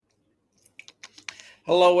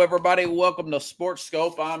Hello, everybody. Welcome to Sports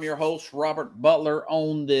Scope. I'm your host, Robert Butler,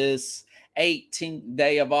 on this 18th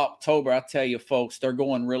day of October. I tell you, folks, they're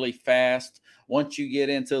going really fast. Once you get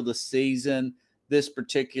into the season, this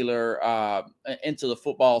particular into the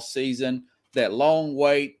football season, that long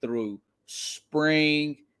wait through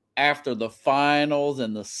spring after the finals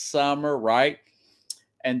and the summer, right?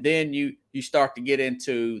 And then you start to get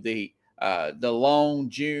into the long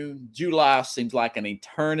June. July seems like an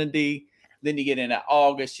eternity. Then you get into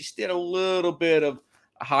August. You still a little bit of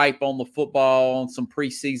hype on the football, on some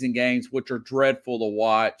preseason games, which are dreadful to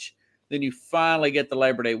watch. Then you finally get the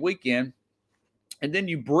Labor Day weekend, and then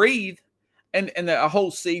you breathe, and the whole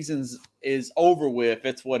season is over with.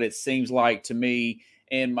 It's what it seems like to me,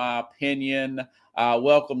 in my opinion.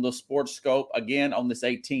 Welcome to Sports Scope again on this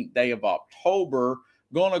 18th day of October.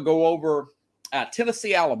 Going to go over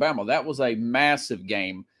Tennessee, Alabama. That was a massive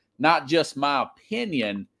game. Not just my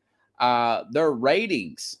opinion. Their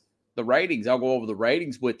ratings, the ratings. I'll go over the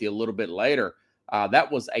ratings with you a little bit later.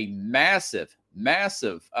 That was a massive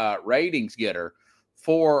ratings getter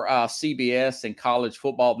for CBS and college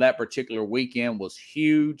football. That particular weekend was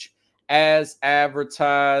huge, as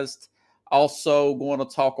advertised. Also, going to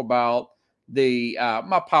talk about the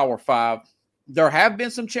my Power Five. There have been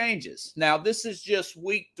some changes. Now, this is just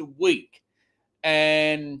week to week,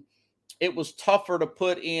 and it was tougher to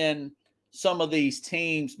put in some of these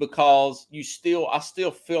teams because I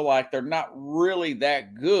still feel like they're not really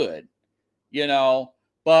that good, you know.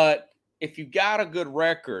 But if you got a good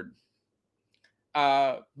record,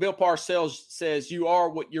 Bill Parcells says you are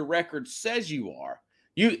what your record says you are.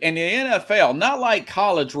 You in the NFL, not like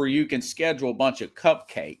college where you can schedule a bunch of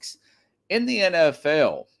cupcakes. In the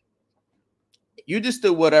NFL, you just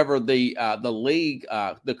do whatever the league,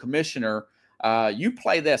 the commissioner, you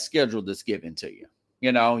play that schedule that's given to you.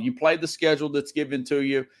 You know, you play the schedule that's given to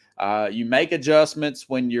you. You make adjustments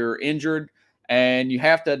when you're injured, and you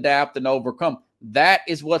have to adapt and overcome. That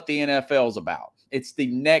is what the NFL is about. It's the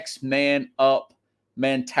next man up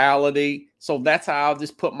mentality. So that's how I'll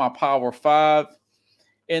just put my Power Five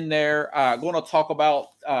in there. Going to talk about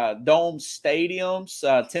dome stadiums.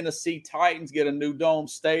 Tennessee Titans get a new dome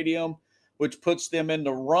stadium, which puts them in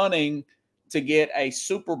the running to get a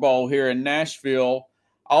Super Bowl here in Nashville.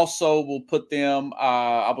 Also, will put them.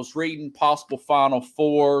 I was reading possible Final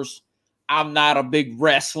Fours. I'm not a big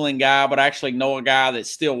wrestling guy, but I actually know a guy that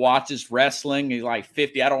still watches wrestling. He's like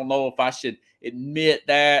 50. I don't know if I should admit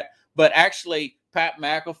that, but actually, Pat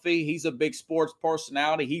McAfee, he's a big sports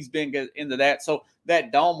personality. He's been into that. So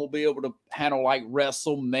that dome will be able to handle like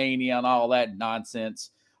WrestleMania and all that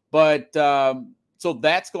nonsense. But so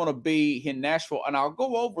that's going to be in Nashville. And I'll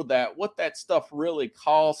go over that, what that stuff really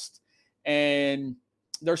cost. And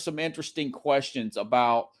there's some interesting questions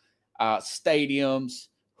about stadiums,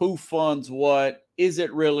 who funds what, is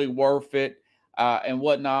it really worth it, and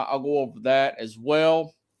whatnot. I'll go over that as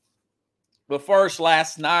well. But first,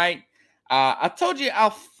 last night, I told you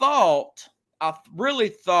I really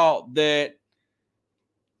thought that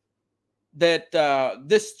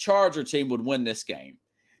this Charger team would win this game.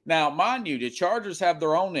 Now, mind you, the Chargers have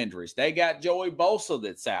their own injuries. They got Joey Bosa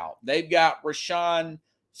that's out. They've got Rashawn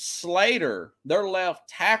Slater, their left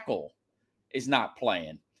tackle, is not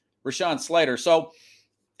playing. Rashawn Slater. So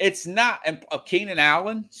it's not Keenan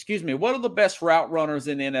Allen. Excuse me. One of the best route runners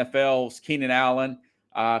in the NFL is Keenan Allen.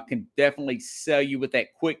 Can definitely sell you with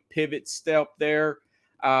that quick pivot step there.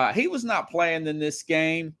 He was not playing in this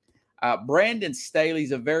game. Brandon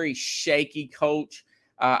Staley's a very shaky coach.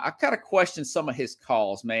 I kind of question some of his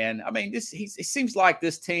calls, man. I mean, it seems like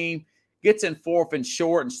this team gets in fourth and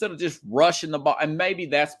short instead of just rushing the ball. And maybe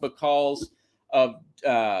that's because of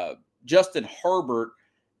Justin Herbert.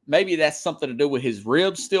 Maybe that's something to do with his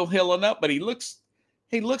ribs still healing up, but he looks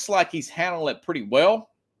like he's handling it pretty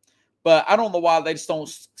well. But I don't know why they just don't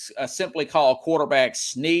simply call a quarterback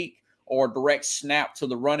sneak or direct snap to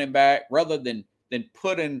the running back rather than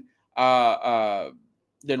putting than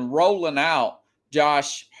rolling out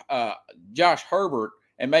Josh Herbert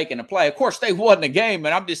and making a play. Of course, they won the game,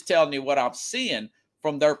 and I'm just telling you what I'm seeing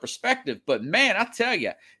from their perspective. But man, I tell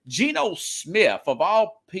you, Geno Smith, of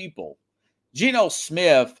all people, Geno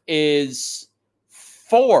Smith is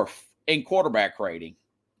fourth in quarterback rating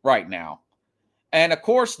right now. And of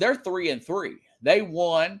course, they're 3-3. They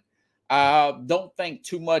won. Don't think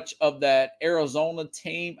too much of that Arizona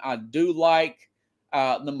team. I do like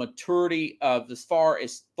the maturity of as far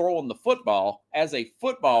as throwing the football as a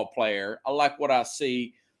football player. I like what I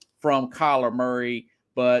see from Kyler Murray.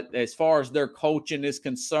 But as far as their coaching is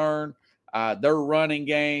concerned, their running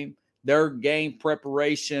game, their game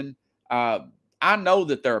preparation, I know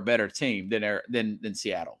that they're a better team than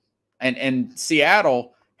Seattle. And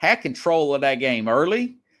Seattle had control of that game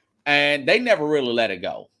early, and they never really let it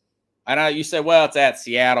go. I know you say, well, it's at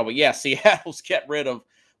Seattle, but yeah, Seattle's get rid of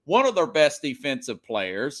one of their best defensive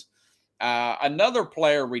players. Another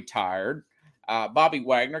player retired. Bobby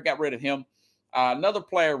Wagner got rid of him. Another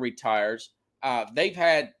player retires. They've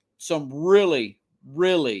had some really,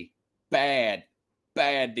 really bad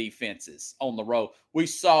defenses on the road. We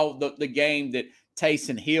saw the game that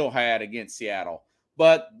Taysom Hill had against Seattle,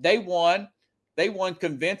 but they won. They won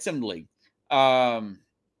convincingly against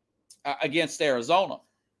Arizona.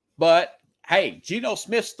 But hey, Geno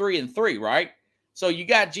Smith's 3-3, right? So you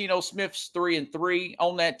got Geno Smith's 3-3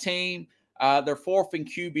 on that team. They're fourth in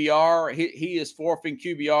QBR. He is fourth in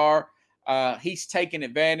QBR. He's taking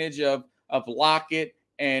advantage of Lockett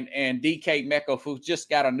and DK Metcalf, who just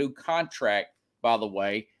got a new contract, by the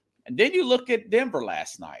way. And then you look at Denver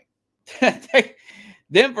last night.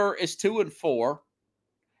 Denver is 2-4,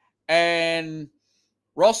 and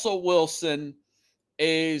Russell Wilson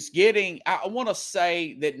is getting, I want to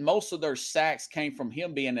say that most of their sacks came from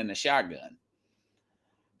him being in the shotgun.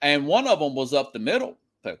 And one of them was up the middle,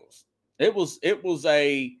 Pickles. It was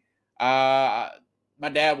a, my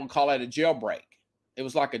dad would call it a jailbreak. It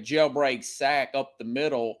was like a jailbreak sack up the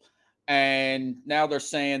middle. And now they're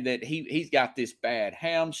saying that he's got this bad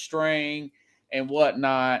hamstring and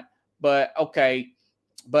whatnot. But okay,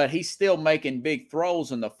 but he's still making big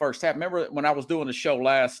throws in the first half. Remember when I was doing the show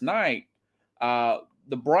last night,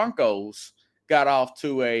 the Broncos got off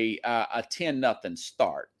to a 10-0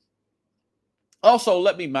 start. Also,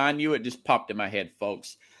 let me mind you, it just popped in my head,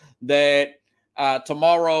 folks, that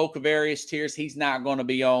tomorrow, Kavarius Tears, he's not going to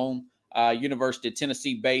be on. University of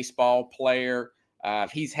Tennessee baseball player.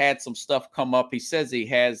 He's had some stuff come up. He says he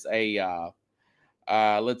has a,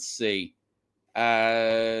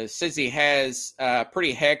 says he has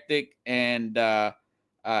pretty hectic and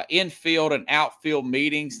infield and outfield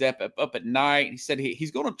meetings up at night. He said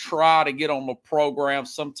he's going to try to get on the program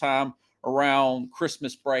sometime around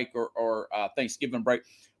Christmas break or Thanksgiving break.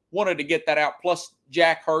 Wanted to get that out. Plus,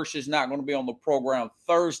 Jack Hirsch is not going to be on the program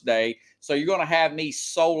Thursday. So you're going to have me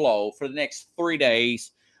solo for the next 3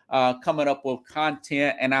 days coming up with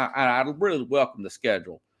content. And I really welcome the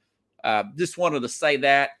schedule. Just wanted to say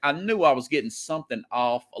that. I knew I was getting something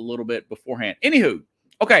off a little bit beforehand. Anywho,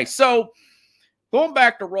 okay, so going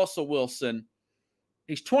back to Russell Wilson,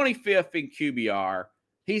 he's 25th in QBR.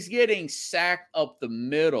 He's getting sacked up the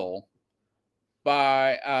middle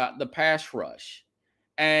by the pass rush.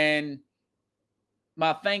 And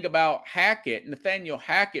my thing about Nathaniel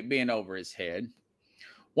Hackett being over his head,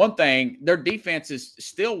 one thing, their defense is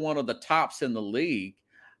still one of the tops in the league.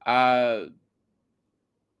 They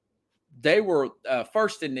were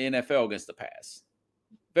first in the NFL against the pass.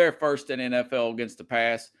 Very first in the NFL against the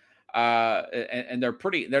pass. And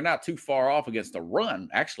they're not too far off against the run.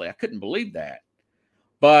 Actually, I couldn't believe that.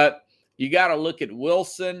 But you got to look at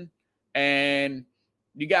Wilson, and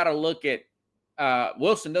you got to look at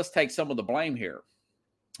Wilson does take some of the blame here.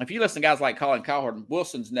 If you listen to guys like Colin Cowherd,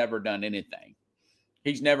 Wilson's never done anything.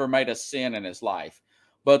 He's never made a sin in his life.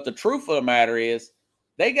 But the truth of the matter is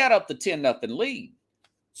they got up to 10-0 lead.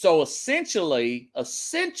 So essentially, that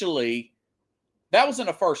was in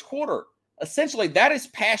the first quarter. Essentially, that is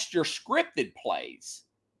past your scripted plays.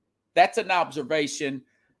 That's an observation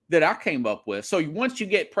that I came up with. So once you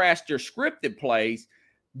get past your scripted plays,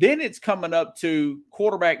 then it's coming up to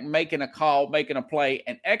quarterback making a call, making a play,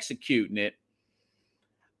 and executing it.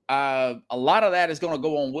 A lot of that is going to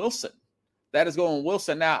go on Wilson. That is going on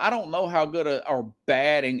Wilson. Now, I don't know how good or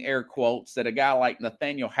bad, in air quotes, that a guy like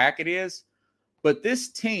Nathaniel Hackett is, but this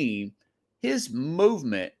team, his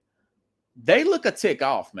movement, they look a tick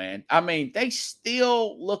off, man. I mean, they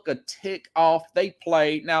still look a tick off. They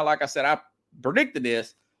play. Now, like I said, I predicted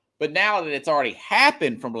this, but now that it's already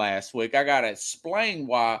happened from last week, I got to explain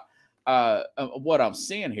why what I'm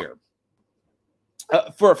seeing here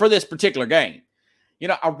for this particular game. You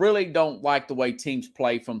know, I really don't like the way teams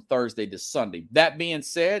play from Thursday to Sunday. That being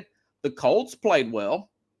said, the Colts played well.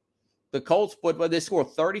 The Colts played well. They scored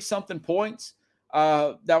 30-something points.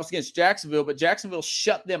 That was against Jacksonville, but Jacksonville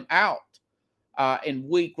shut them out in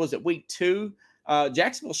week 2?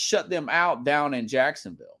 Jacksonville shut them out down in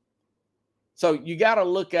Jacksonville. So you got to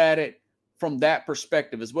look at it from that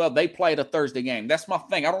perspective as well. They played a Thursday game. That's my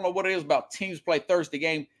thing. I don't know what it is about teams play Thursday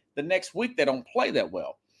game. The next week, they don't play that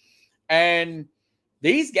well. And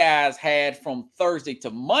these guys had from Thursday to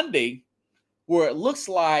Monday where it looks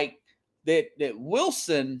like that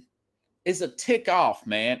Wilson is a tick off,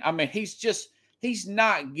 man. I mean, he's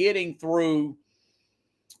not getting through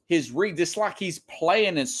his read. It's like he's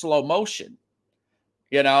playing in slow motion,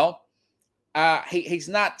 you know? He's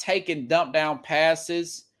not taking dump down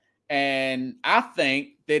passes. And I think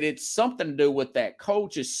that it's something to do with that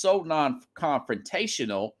coach is so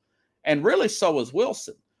non-confrontational, and really so is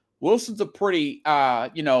Wilson. Wilson's a pretty,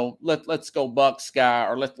 let's go Bucks guy,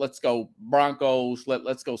 or let's go Broncos,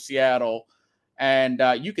 let's go Seattle. And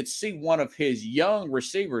you could see one of his young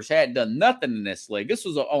receivers hadn't done nothing in this league. This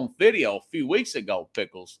was on video a few weeks ago,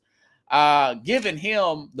 Pickles, giving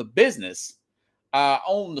him the business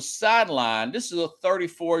on the sideline. This is a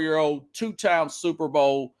 34-year-old, two-time Super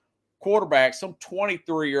Bowl quarterback, some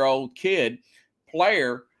 23-year-old kid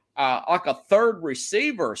player, like a third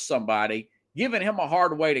receiver or somebody, giving him a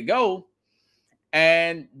hard way to go.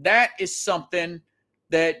 And that is something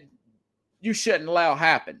that you shouldn't allow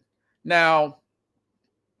happen. Now,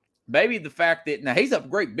 maybe the fact that now he's a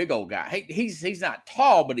great big old guy. He's not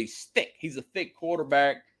tall, but he's thick. He's a thick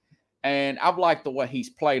quarterback. And I've liked the way he's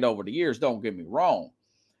played over the years, don't get me wrong.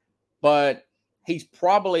 But he's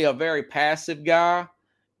probably a very passive guy.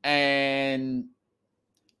 And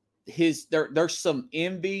there's some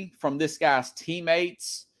envy from this guy's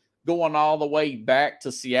teammates going all the way back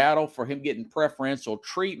to Seattle for him getting preferential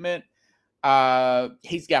treatment.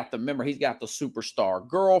 He's got the superstar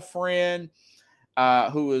girlfriend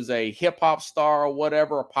who is a hip hop star or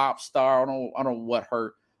whatever, a pop star. I don't know what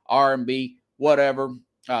her R&B, whatever.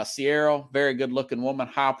 Sierra, very good looking woman,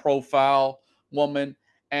 high profile woman.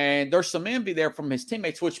 And there's some envy there from his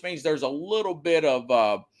teammates, which means there's a little bit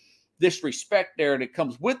of disrespect there that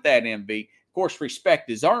comes with that envy. Of course, respect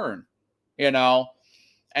is earned,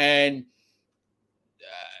 and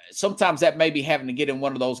sometimes that may be having to get in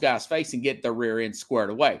one of those guys' face and get their rear end squared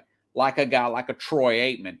away. Like a guy like a Troy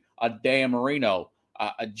Aikman, a Dan Marino,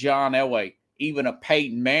 a John Elway, even a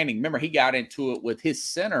Peyton Manning. Remember, he got into it with his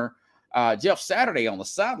center, Jeff Saturday, on the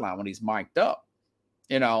sideline when he's mic'd up.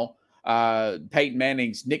 Peyton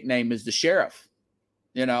Manning's nickname is the Sheriff.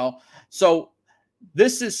 So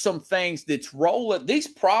this is some things that's rolling. These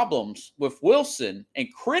problems with Wilson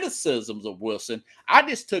and criticisms of Wilson, I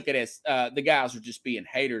just took it as the guys were just being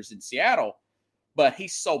haters in Seattle. But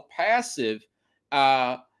he's so passive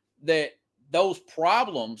that those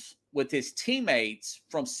problems with his teammates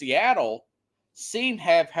from Seattle seem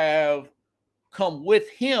have come with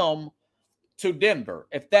him to Denver,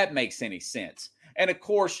 if that makes any sense. And of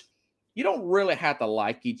course, you don't really have to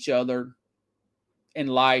like each other in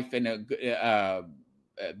life and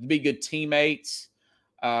be good teammates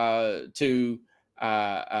to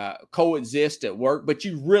coexist at work, but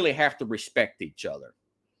you really have to respect each other.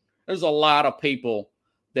 There's a lot of people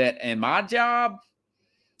that in my job,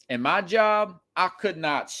 I could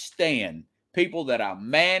not stand people that I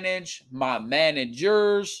manage, my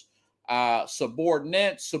managers,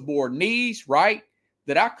 subordinates, right?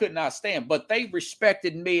 That I could not stand, but they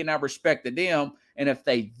respected me and I respected them. And if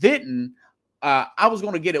they didn't, I was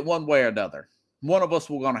going to get it one way or another. One of us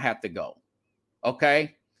were going to have to go.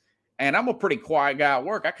 Okay. And I'm a pretty quiet guy at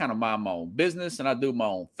work. I kind of mind my own business and I do my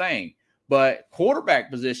own thing. But quarterback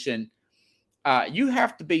position, you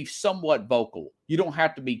have to be somewhat vocal. You don't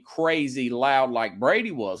have to be crazy loud like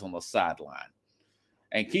Brady was on the sideline.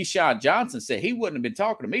 And Keyshawn Johnson said he wouldn't have been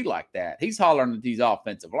talking to me like that. He's hollering at these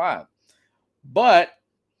offensive line. But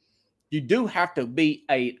you do have to be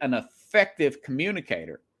an effective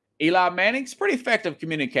communicator. Eli Manning's a pretty effective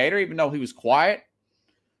communicator, even though he was quiet.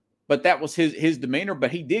 But that was his demeanor.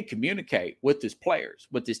 But he did communicate with his players,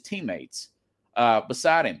 with his teammates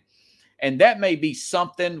beside him. And that may be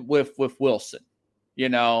something with Wilson,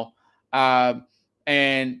 and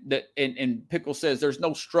Pickle says there's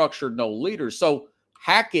no structure, no leader. So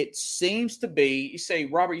Hackett seems to be, you say,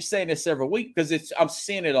 Robert, you're saying this every week because I'm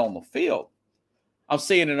seeing it on the field.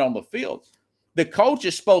 The coach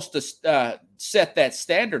is supposed to set that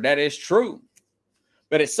standard. That is true.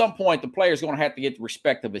 But at some point, the player is going to have to get the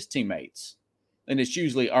respect of his teammates. And it's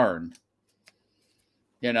usually earned.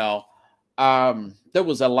 There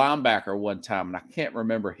was a linebacker one time, and I can't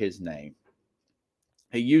remember his name.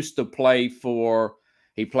 He played for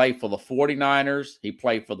the 49ers. He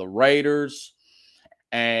played for the Raiders.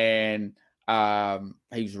 And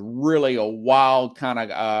he's really a wild kind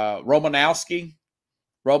of Romanowski,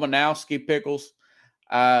 Pickles.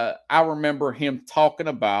 I remember him talking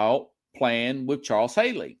about playing with Charles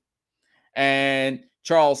Haley. And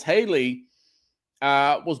Charles Haley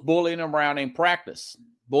was bullying him around in practice.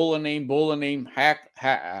 Bullying him,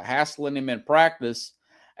 hassling him in practice.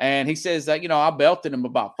 And he says that, I belted him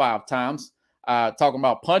about 5 times, talking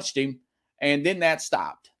about punched him. And then that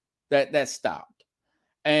stopped. That stopped.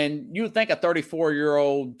 And you would think a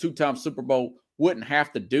 34-year-old, 2-time Super Bowl wouldn't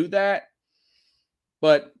have to do that.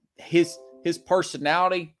 But his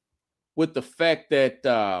personality with the fact that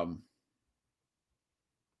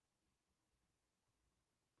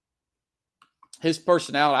his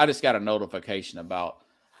personality. I just got a notification about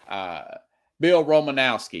Bill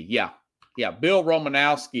Romanowski. Yeah. Bill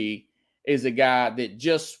Romanowski is a guy that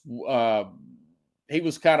just he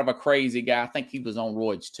was kind of a crazy guy. I think he was on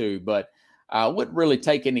roids too, but wouldn't really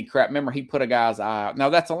take any crap. Remember, he put a guy's eye out. Now,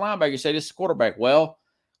 that's a linebacker. You say this is a quarterback. Well,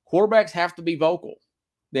 quarterbacks have to be vocal.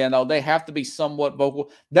 They have to be somewhat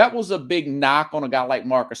vocal. That was a big knock on a guy like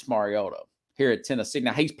Marcus Mariota here at Tennessee.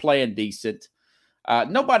 Now, he's playing decent.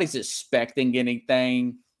 Nobody's expecting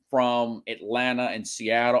anything from Atlanta and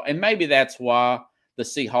Seattle. And maybe that's why the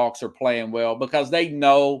Seahawks are playing well, because they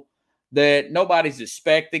know that nobody's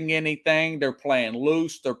expecting anything. They're playing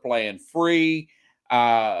loose. They're playing free.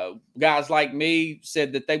 Guys like me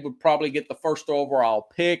said that they would probably get the first overall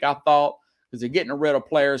pick, I thought, because they're getting rid of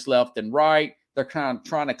players left and right. They're kind of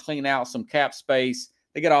trying to clean out some cap space.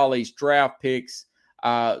 They get all these draft picks.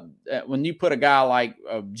 When you put a guy like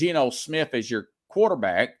Geno Smith as your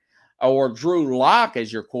quarterback or Drew Lock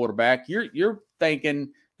as your quarterback, you're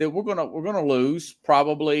thinking that we're gonna lose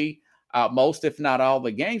probably most, if not all,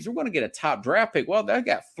 the games. We're going to get a top draft pick. Well, they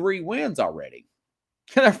got 3 wins already.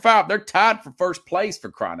 They're tied for first place, for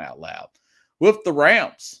crying out loud, with the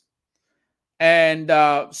Rams. And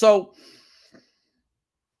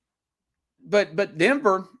but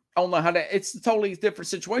Denver, I don't know how that. It's a totally different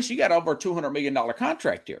situation. You got over a $200 million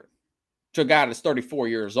contract here to a guy that's 34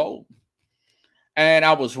 years old. And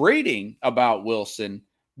I was reading about Wilson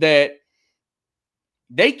that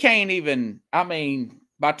they can't even,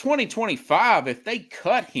 by 2025, if they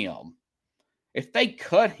cut him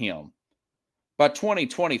by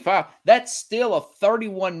 2025, that's still a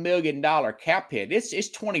 $31 million cap hit. It's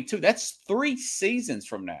 22. That's 3 seasons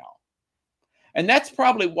from now. And that's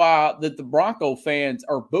probably why the Bronco fans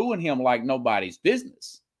are booing him like nobody's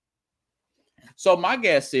business. So my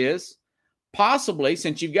guess is possibly,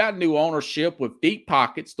 since you've got new ownership with deep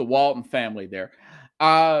pockets, the Walton family there,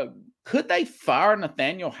 could they fire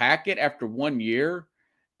Nathaniel Hackett after 1 year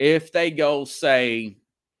if they go, say,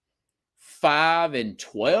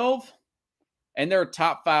 5-12, and they're a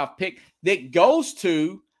top 5 pick that goes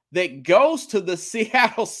to the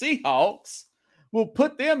Seattle Seahawks? Will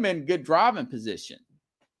put them in good driving position.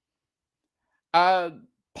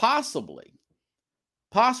 Possibly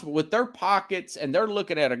with their pockets, and they're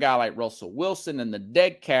looking at a guy like Russell Wilson and the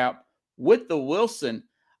dead cap with the Wilson.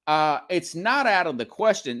 It's not out of the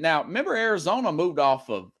question. Now, remember, Arizona moved off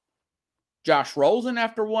of Josh Rosen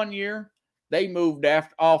after 1 year. They moved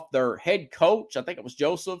off their head coach. I think it was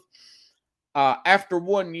Joseph after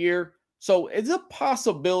 1 year. So it's a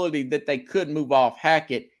possibility that they could move off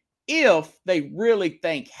Hackett if they really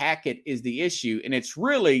think Hackett is the issue, and it's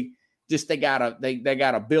really just they got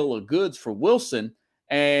a bill of goods for Wilson,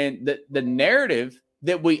 and the narrative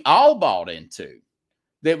that we all bought into,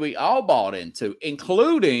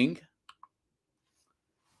 including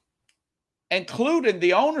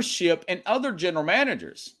the ownership and other general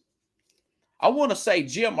managers. I want to say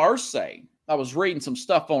Jim Irsay. I was reading some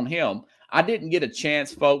stuff on him. I didn't get a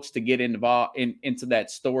chance, folks, to get involved into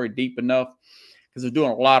that story deep enough, because I'm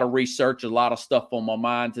doing a lot of research, a lot of stuff on my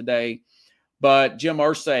mind today. But Jim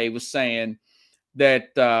Irsay was saying that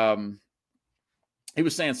he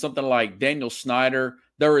was saying something like, Daniel Snyder,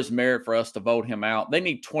 there is merit for us to vote him out. They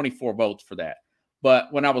need 24 votes for that.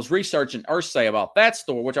 But when I was researching Irsay about that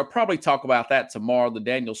story, which I'll probably talk about that tomorrow, the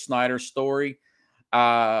Daniel Snyder story,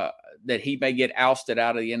 that he may get ousted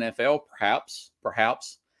out of the NFL,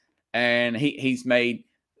 perhaps. And he's made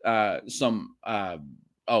some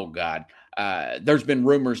there's been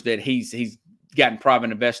rumors that he's gotten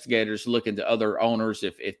private investigators looking to other owners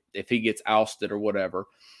if he gets ousted or whatever.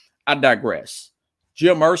 I digress.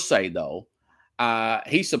 Jim Irsay, though,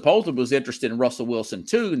 he supposedly was interested in Russell Wilson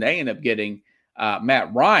too, and they ended up getting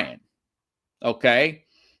Matt Ryan. Okay.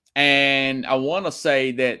 And I want to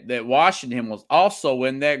say that Washington was also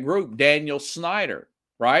in that group, Daniel Snyder,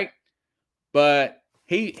 right? But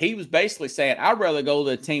he was basically saying, I'd rather go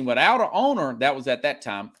to a team without an owner, that was at that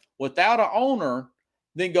time, without an owner,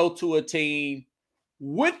 than go to a team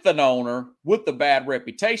with an owner with a bad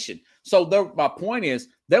reputation. So my point is,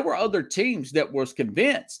 there were other teams that were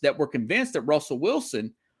convinced that Russell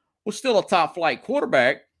Wilson was still a top flight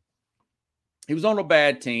quarterback. He was on a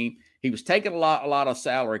bad team. He was taking a lot of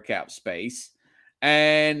salary cap space,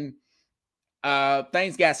 and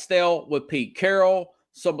things got stale with Pete Carroll.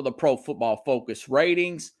 Some of the Pro Football Focus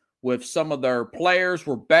ratings with some of their players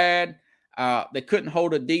were bad. They couldn't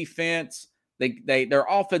hold a defense. Their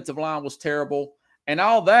offensive line was terrible, and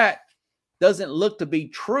all that doesn't look to be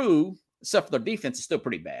true, except for their defense is still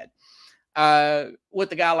pretty bad.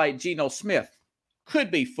 With a guy like Geno Smith,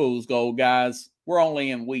 could be fool's gold, guys. We're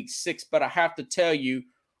only in week 6, but I have to tell you,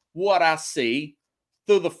 what I see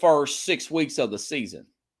through the first 6 weeks of the season.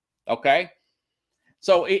 Okay.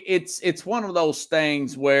 So it's one of those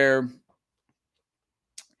things where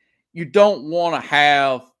you don't want to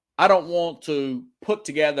have, I don't want to put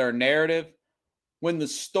together a narrative when the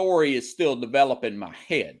story is still developing in my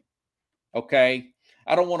head. Okay.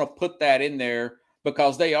 I don't want to put that in there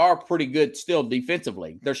because they are pretty good still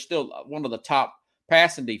defensively. They're still one of the top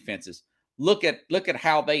passing defenses. Look at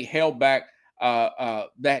how they held back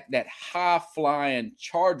that high flying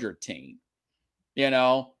Charger team.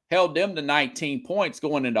 Held them to 19 points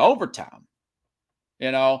going into overtime.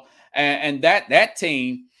 And that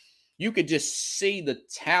team, you could just see the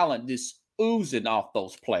talent just oozing off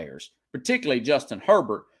those players, particularly Justin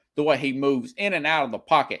Herbert, the way he moves in and out of the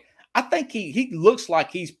pocket. I think he looks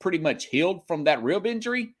like he's pretty much healed from that rib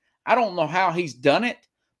injury. I don't know how he's done it,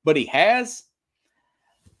 but he has.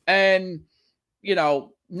 And,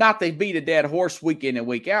 not they beat a dead horse week in and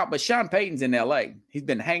week out, but Sean Payton's in L.A. He's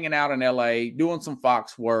been hanging out in L.A., doing some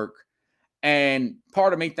Fox work. And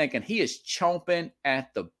part of me thinking he is chomping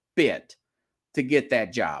at the bit to get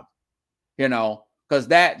that job, because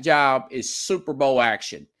that job is Super Bowl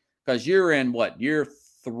action. Because you're in year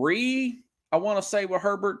 3, I want to say, with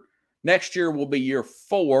Herbert. Next year will be year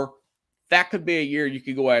 4. That could be a year you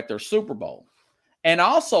could go after Super Bowl. And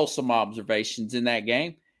also some observations in that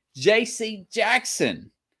game. J.C. Jackson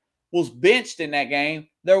was benched in that game.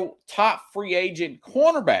 Their top free agent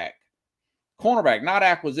cornerback, not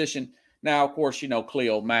acquisition. Now, of course,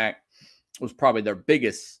 Khalil Mack was probably their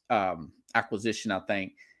biggest acquisition, I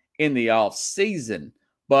think, in the offseason.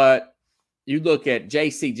 But you look at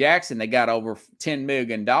J.C. Jackson, they got over $10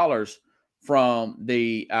 million from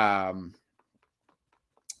the, I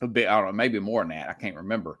don't know, maybe more than that. I can't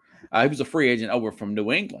remember. He was a free agent over from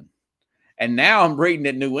New England. And now I'm reading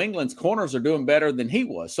that New England's corners are doing better than he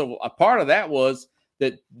was. So a part of that was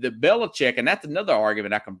that the Belichick, and that's another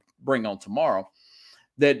argument I can bring on tomorrow,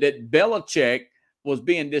 that Belichick was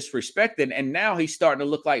being disrespected, and now he's starting to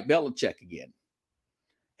look like Belichick again.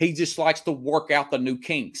 He just likes to work out the new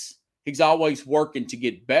kinks. He's always working to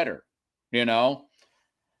get better,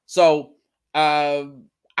 So I'm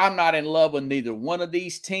not in love with neither one of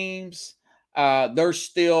these teams. There's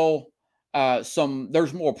still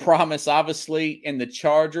there's more promise, obviously, in the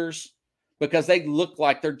Chargers because they look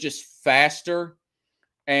like they're just faster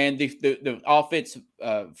and the offense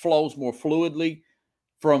flows more fluidly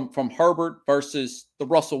from Herbert versus the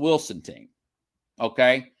Russell Wilson team.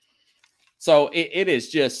 Okay. So it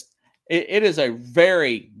is a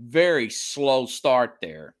very, very slow start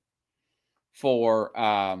there for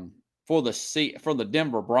the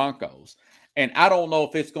Denver Broncos. And I don't know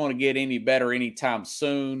if it's going to get any better anytime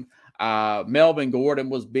soon. Melvin Gordon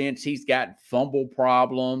was benched. He's got fumble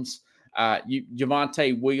problems.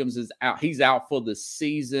 Javonte Williams is out. He's out for the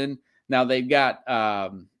season. Now they've got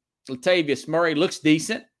Latavius Murray. Looks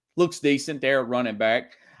decent there at running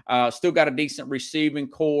back. Still got a decent receiving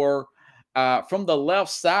core. From the left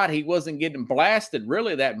side, he wasn't getting blasted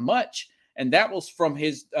really that much. And that was from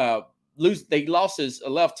his they lost his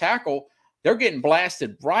left tackle. They're getting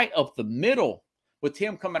blasted right up the middle with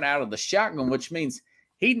him coming out of the shotgun, which means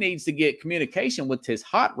he needs to get communication with his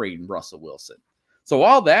hot reading Russell Wilson. So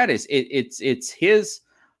all that is it's his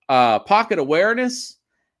pocket awareness,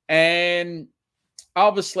 and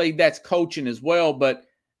obviously that's coaching as well. But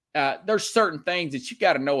there's certain things that you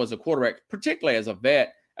got to know as a quarterback, particularly as a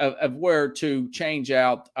vet, of where to change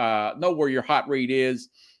out, know where your hot read is,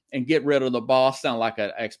 and get rid of the ball. Sound like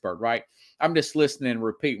an expert, right? I'm just listening and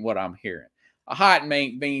repeating what I'm hearing. A hot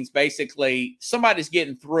means basically somebody's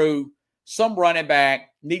getting through. Some running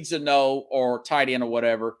back needs to know, or tight end or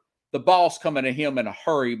whatever, the ball's coming to him in a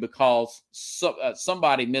hurry because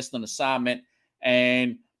somebody missed an assignment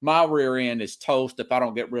and my rear end is toast if I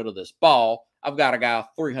don't get rid of this ball. I've got a guy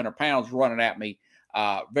 300 pounds running at me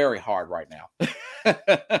very hard right now.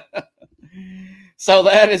 So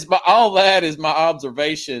all that is my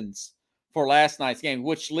observations for last night's game,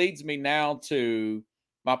 which leads me now to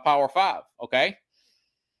my Power 5, okay?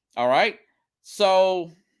 All right.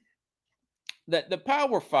 So the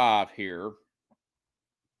Power 5 here,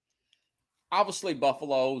 obviously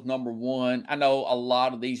Buffalo's number 1. I know a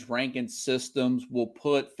lot of these ranking systems will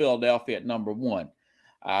put Philadelphia at number 1.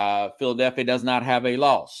 Philadelphia does not have a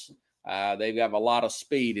loss. They've got a lot of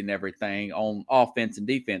speed and everything on offense and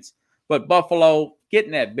defense. But Buffalo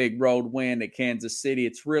getting that big road win at Kansas City,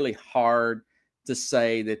 it's really hard to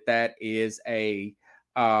say that is a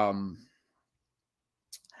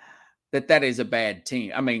that is a bad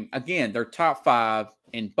team. I mean, again, they're top 5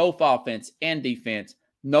 in both offense and defense.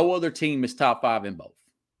 No other team is top 5 in both.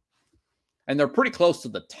 And they're pretty close to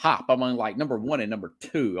the top. I mean, like number 1 and number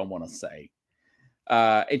 2, I want to say.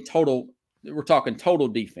 In total, we're talking total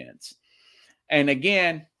defense. And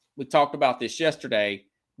again, we talked about this yesterday.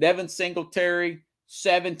 Devin Singletary,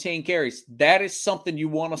 17 carries. That is something you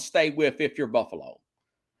want to stay with if you're Buffalo.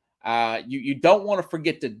 You don't want to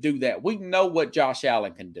forget to do that. We know what Josh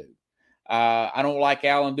Allen can do. I don't like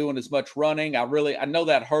Allen doing as much running. I know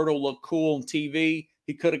that hurdle looked cool on TV.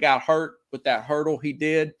 He could have got hurt with that hurdle he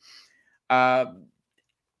did. I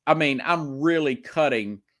mean, I'm really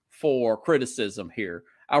cutting for criticism here.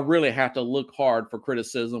 I really have to look hard for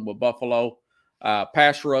criticism with Buffalo.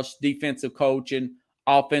 Pass rush, defensive coaching,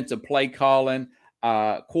 offensive play calling,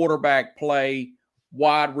 quarterback play,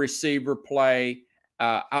 wide receiver play.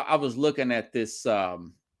 I was looking at this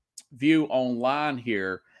view online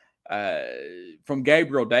here from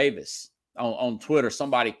Gabriel Davis on Twitter.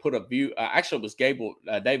 Somebody put a view. Actually, it was Gabriel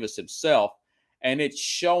Davis himself, and it's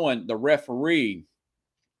showing the referee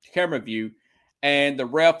camera view, and the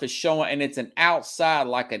ref is showing, and it's an outside,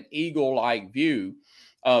 like an eagle-like view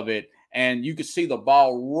of it, and you could see the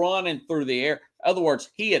ball running through the air. In other words,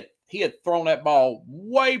 he had thrown that ball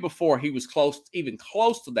way before he was even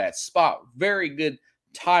close to that spot. Very good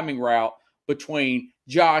timing route between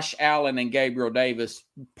Josh Allen and Gabriel Davis.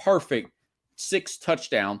 Perfect 6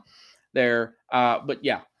 touchdown there. But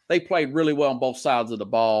yeah, they played really well on both sides of the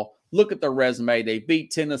ball. Look at their resume. They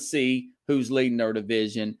beat Tennessee, who's leading their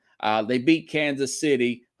division. They beat Kansas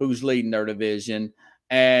City, who's leading their division.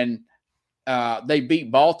 And they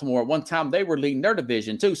beat Baltimore. At one time, they were leading their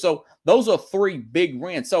division too. So those are 3 big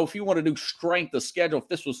wins. So if you want to do strength of schedule, if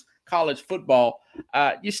this was college football,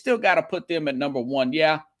 you still got to put them at number 1.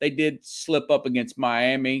 Yeah, they did slip up against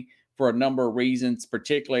Miami for a number of reasons,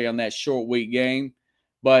 particularly on that short week game.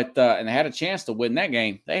 But and they had a chance to win that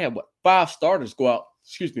game. They had 5 starters go out.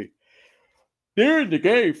 Excuse me. During the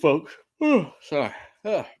game, folks. Oh, sorry.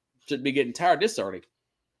 Shouldn't be getting tired this early.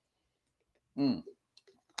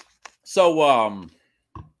 So,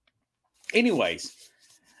 anyways,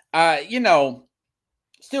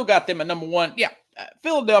 still got them at number 1. Yeah,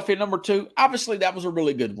 Philadelphia number 2. Obviously, that was a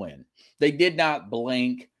really good win. They did not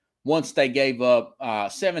blink once they gave up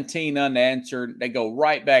 17 unanswered. They go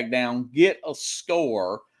right back down, get a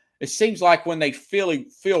score. It seems like when they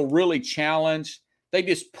feel really challenged, they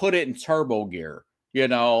just put it in turbo gear.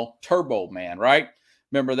 Turbo Man, right?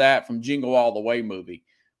 Remember that from Jingle All the Way movie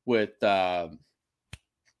with Arnold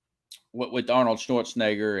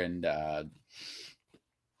Schwarzenegger and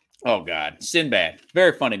Sinbad.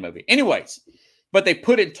 Very funny movie. Anyways, but they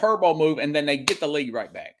put in turbo move and then they get the lead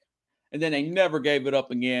right back. And then they never gave it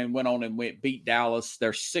up again. Went on and beat Dallas.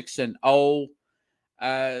 They're 6-0.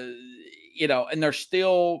 And they're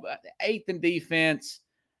still 8th in defense,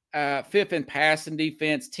 5th in passing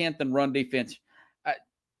defense, 10th in run defense.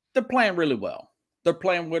 They're playing really well.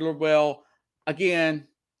 Again,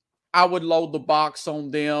 I would load the box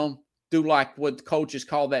on them, do like what coaches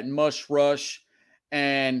call that mush rush,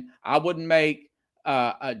 and I wouldn't make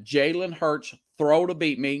a Jalen Hurts throw to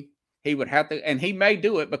beat me. He would have to, and he may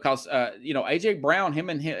do it because AJ Brown, him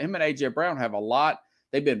and AJ Brown have a lot.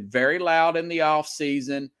 They've been very loud in the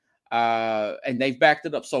offseason, and they've backed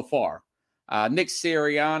it up so far. Nick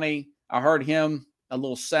Sirianni, I heard him, a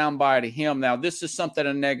little soundbite of him. Now, this is something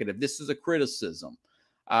a negative. This is a criticism.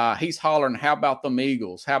 He's hollering, how about them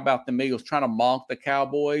Eagles? How about them Eagles? Trying to mock the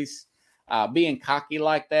Cowboys. Being cocky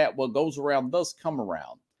like that, what goes around does come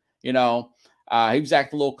around. He was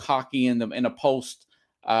acting a little cocky in the post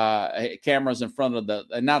cameras in front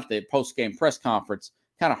of not the post-game press conference.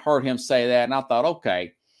 Kind of heard him say that, and I thought,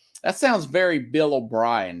 okay, that sounds very Bill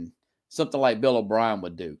O'Brien, something like Bill O'Brien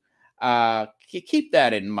would do. Keep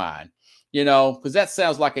that in mind. Because that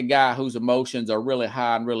sounds like a guy whose emotions are really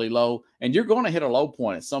high and really low, and you're going to hit a low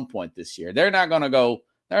point at some point this year. They're not going to go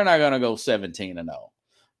 17-0.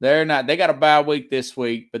 They're not. They got a bye week this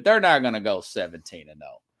week, but they're not going to go 17-0.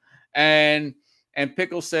 And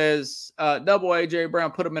Pickle says, double AJ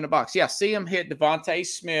Brown, put him in the box. Yeah, see him hit Devontae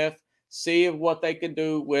Smith. See what they can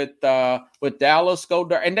do with Dallas.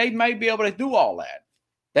 And they may be able to do all that.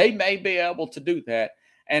 They may be able to do that.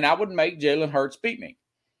 And I would make Jalen Hurts beat me.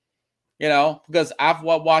 Because I've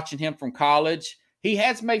watching him from college. He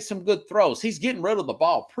has made some good throws. He's getting rid of the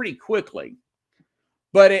ball pretty quickly.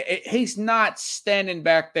 But he's not standing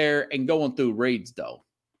back there and going through reads, though.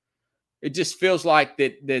 It just feels like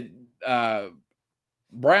that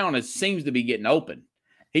Brown seems to be getting open.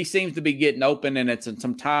 He seems to be getting open, and it's in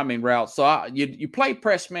some timing routes. So you play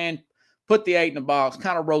press man, put the 8 in the box,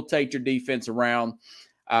 kind of rotate your defense around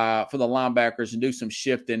for the linebackers and do some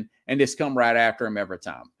shifting, and just come right after him every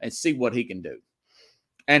time and see what he can do.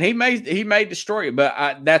 And he may destroy you,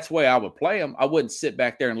 but that's the way I would play them. I wouldn't sit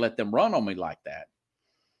back there and let them run on me like that,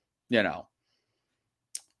 you know.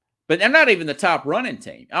 But they're not even the top running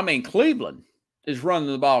team. I mean, Cleveland is running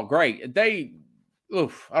the ball great. I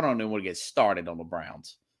don't even want to get started on the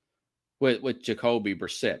Browns with Jacoby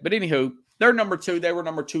Brissett. But anywho, they're number 2. They were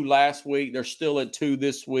number 2 last week. They're still at 2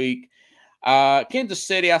 this week. Kansas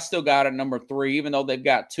City, I still got at number 3, even though they've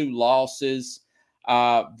got 2 losses.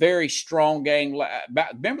 Very strong game.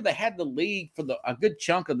 Remember, they had the lead for a good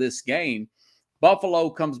chunk of this game. Buffalo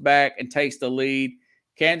comes back and takes the lead.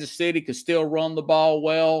 Kansas City could still run the ball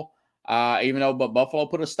well, but Buffalo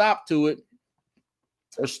put a stop to it.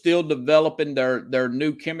 They're still developing their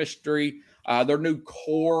new chemistry, their new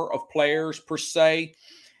core of players per se,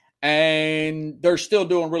 and they're still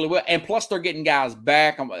doing really well. And plus, they're getting guys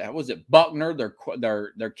back. Was it Buckner?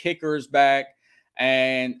 Their kicker is back,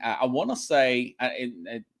 and I want to say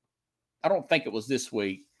I don't think it was this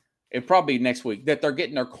week. It'll probably be next week that they're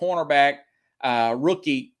getting their cornerback.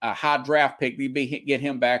 Rookie, high draft pick, get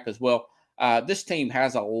him back as well. This team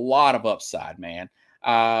has a lot of upside, man.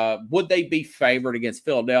 Would they be favored against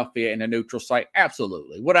Philadelphia in a neutral site?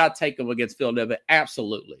 Absolutely. Would I take them against Philadelphia?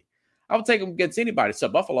 Absolutely. I would take them against anybody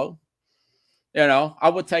except Buffalo. I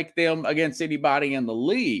would take them against anybody in the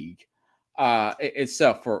league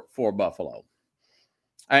except for Buffalo.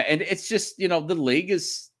 And it's just, the league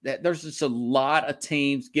there's just a lot of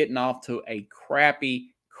teams getting off to a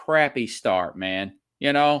crappy start, man,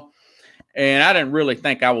 and I didn't really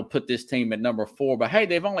think I would put this team at number 4, but hey,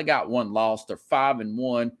 they've only got 1 loss. They're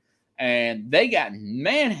 5-1, and they got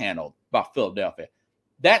manhandled by Philadelphia.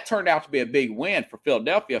 That turned out to be a big win for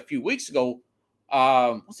Philadelphia a few weeks ago.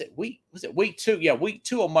 Was it week 2? Yeah, week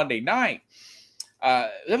 2 on Monday night.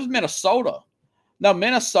 That was Minnesota. Now,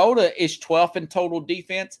 Minnesota is 12th in total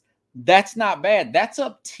defense. That's not bad. That's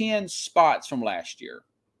up 10 spots from last year.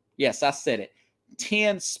 Yes, I said it.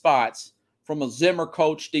 10 spots from a Zimmer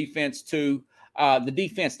coach defense to the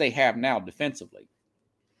defense they have now defensively.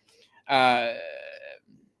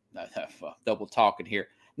 Double talking here.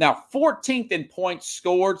 Now, 14th in points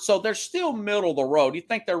scored, so they're still middle of the road. You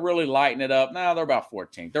think they're really lighting it up? No, they're about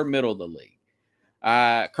 14th. They're middle of the league.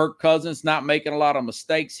 Kirk Cousins not making a lot of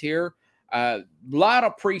mistakes here. A lot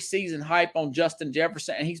of preseason hype on Justin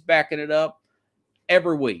Jefferson, and he's backing it up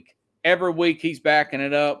every week. Every week he's backing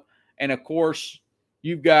it up. And, of course,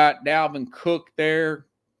 you've got Dalvin Cook there.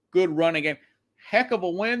 Good running game. Heck of a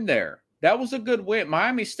win there. That was a good win.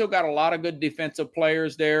 Miami's still got a lot of good defensive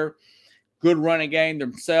players there. Good running game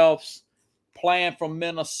themselves. Playing from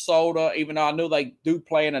Minnesota, even though I knew they do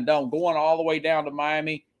play in a dome, going all the way down to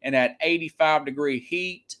Miami in that 85-degree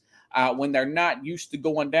heat when they're not used to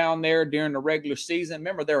going down there during the regular season.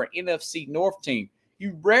 Remember, they're an NFC North team.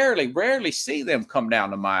 You rarely see them come down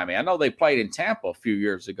to Miami. I know they played in Tampa a few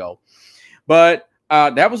years ago. But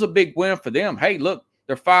that was a big win for them. Hey, look,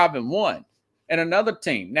 they're 5-1. And another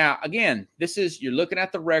team. Now, again, you're looking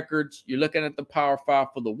at the records. You're looking at the Power 5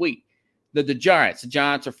 for the week. The Giants. The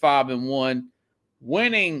Giants are 5-1.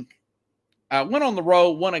 Winning, went on the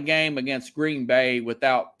road, won a game against Green Bay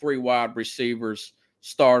without 3 wide receivers,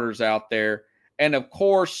 starters out there. And, of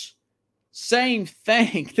course, same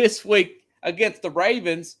thing this week against the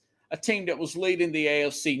Ravens, a team that was leading the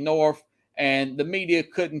AFC North. And the media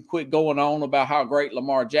couldn't quit going on about how great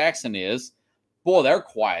Lamar Jackson is. Boy, they're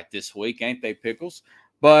quiet this week, ain't they, Pickles?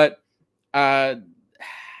 But,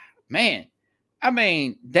 man, I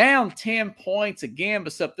mean, down 10 points again,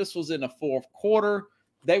 except this was in the fourth quarter.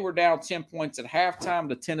 They were down 10 points at halftime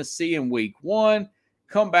to Tennessee in week 1.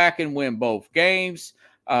 Come back and win both games.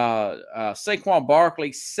 Saquon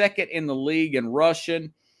Barkley, second in the league in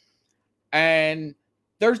rushing. And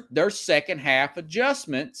their second half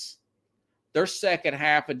adjustments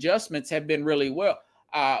have been really well,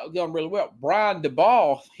 done really well. Brian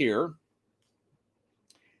DeBall here.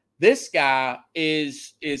 This guy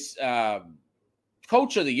is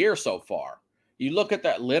coach of the year so far. You look at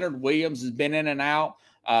that. Leonard Williams has been in and out.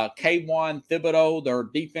 Kayvon Thibodeau, their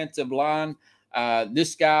defensive line.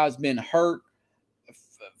 This guy's been hurt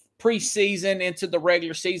preseason into the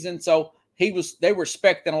regular season, so they were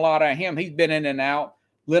expecting a lot out of him. He's been in and out.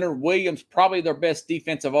 Leonard Williams, probably their best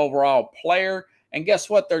defensive overall player. And guess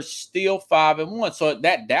what? They're still 5-1. So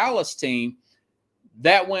that Dallas team,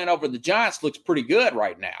 that win over the Giants looks pretty good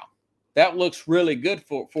right now. That looks really good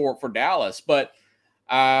for Dallas. But,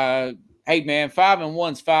 hey, man,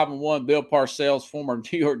 5-1's 5-1. Bill Parcells, former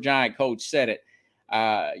New York Giant coach, said it.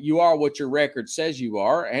 You are what your record says you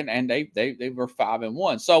are, and they were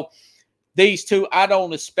 5-1. So these two, I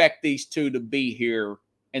don't expect these two to be here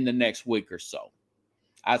in the next week or so.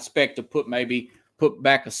 I expect to put put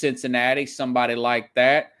back a Cincinnati, somebody like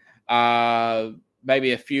that.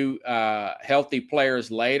 Maybe a few healthy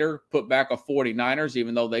players later, put back a 49ers,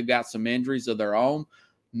 even though they've got some injuries of their own.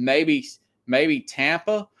 Maybe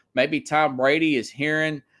Tampa, maybe Tom Brady is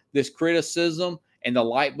hearing this criticism and the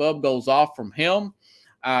light bulb goes off from him.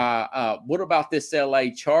 What about this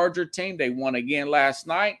LA Charger team? They won again last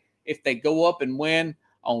night. If they go up and win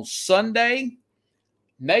on Sunday,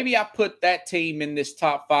 maybe I put that team in this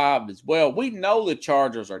top 5 as well. We know the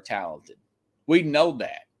Chargers are talented. We know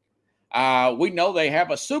that. We know they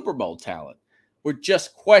have a Super Bowl talent. We're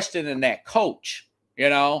just questioning that coach.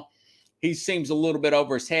 He seems a little bit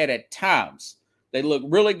over his head at times. They look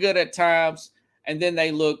really good at times, and then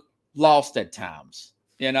they look lost at times.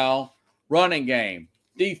 Running game,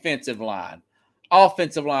 defensive line,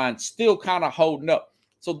 offensive line still kind of holding up.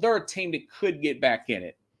 So they're a team that could get back in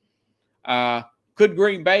it. Could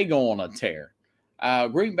Green Bay go on a tear?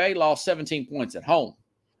 Green Bay lost 17 points at home.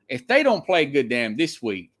 If they don't play good damn this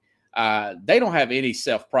week, they don't have any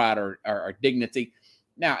self-pride or dignity.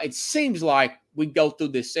 Now, it seems like we go through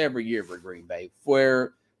this every year for Green Bay,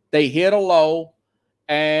 where they hit a low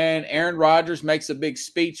and Aaron Rodgers makes a big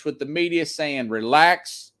speech with the media saying,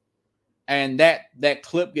 relax. And that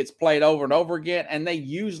clip gets played over and over again, and they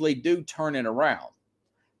usually do turn it around.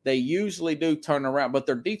 But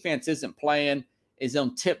their defense isn't playing as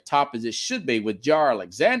on tip-top as it should be with Jaire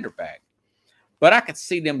Alexander back. But I could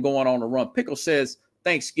see them going on a run. Pickle says,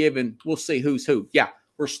 Thanksgiving, we'll see who's who. Yeah,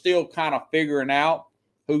 we're still kind of figuring out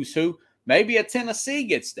who's who. Maybe a Tennessee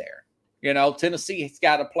gets there. Tennessee has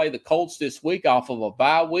got to play the Colts this week off of a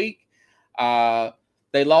bye week.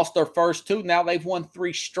 They lost their first 2. Now they've won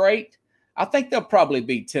 3 straight. I think they'll probably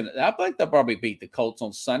beat the Colts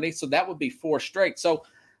on Sunday. So that would be 4 straight. So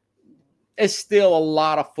it's still a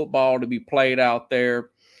lot of football to be played out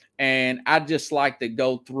there. And I just like to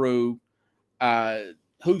go through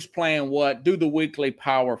who's playing what, do the weekly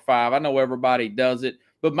Power 5. I know everybody does it,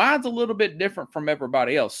 but mine's a little bit different from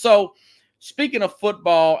everybody else. So speaking of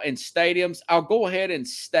football and stadiums, I'll go ahead and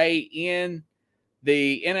stay in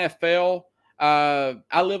the NFL.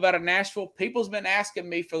 I live out of Nashville. People's been asking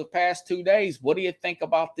me for the past 2 days, what do you think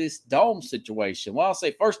about this dome situation? Well, I'll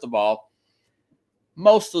say, first of all,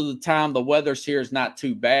 most of the time the weather's here is not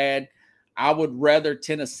too bad. I would rather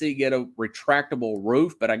Tennessee get a retractable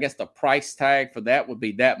roof, but I guess the price tag for that would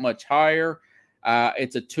be that much higher.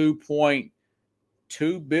 It's a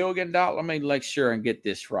 $2.2 billion. Let me make sure and get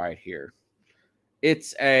this right here.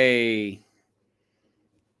 It's this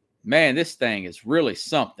thing is really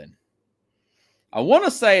something. I want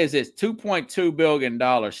to say it's $2.2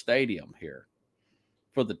 billion stadium here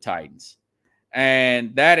for the Titans.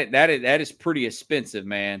 And that is pretty expensive,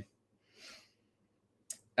 man.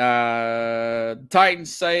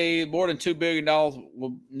 Titans say more than $2 billion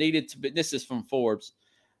will needed to be. This is from Forbes.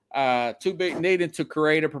 $2 billion needed to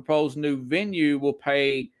create a proposed new venue. Will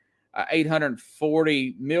pay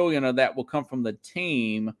 $840 million of that will come from the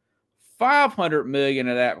team. $500 million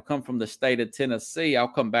of that will come from the state of Tennessee. I'll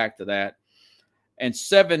come back to that. And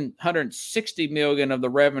 $760 million of the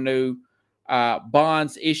revenue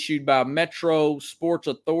bonds issued by Metro Sports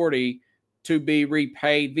Authority to be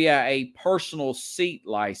repaid via a personal seat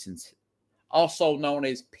license, also known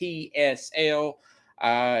as PSL.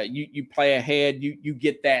 You play ahead, you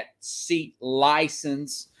get that seat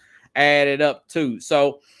license added up too.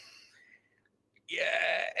 So,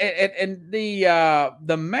 yeah, and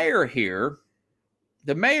the mayor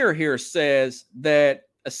here says that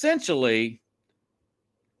essentially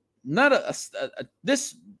none of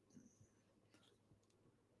this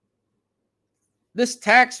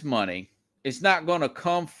tax money is not going to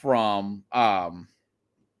come from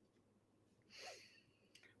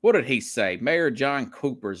what did he say? Mayor John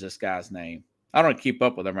Cooper is this guy's name. I don't keep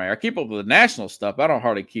up with our mayor. I keep up with the national stuff. I don't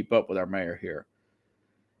hardly keep up with our mayor here.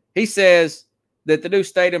 He says that the new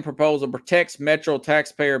stadium proposal protects Metro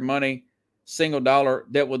taxpayer money, single dollar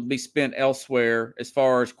that would be spent elsewhere as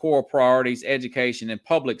far as core priorities, education, and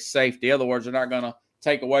public safety. In other words, they're not going to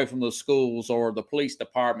take away from the schools or the police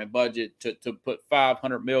department budget to put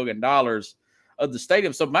 $500 million of the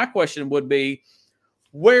stadium. So my question would be,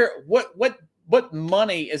 what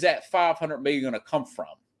money is that $500 million going to come from?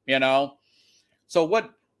 So what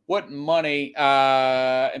money?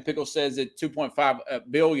 And Pickle says it $2.5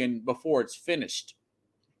 billion before it's finished.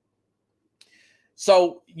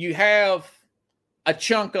 So you have a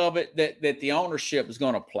chunk of it that the ownership is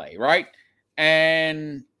going to play, right?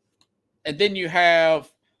 And then you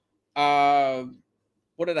have,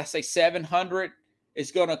 what did I say? 700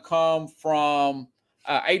 is going to come from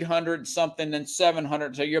 800 something and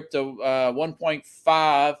 700. So you're up to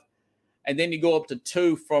 1.5 and then you go up to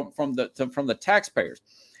 2 from the taxpayers.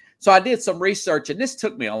 So I did some research, and this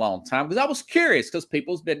took me a long time because I was curious, because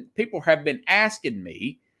people have been asking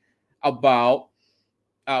me about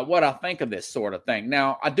what I think of this sort of thing.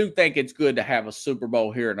 Now, I do think it's good to have a Super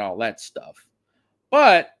Bowl here and all that stuff.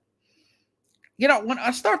 But, when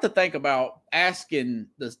I start to think about asking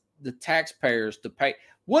the taxpayers to pay,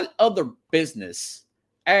 what other business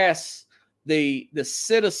asks the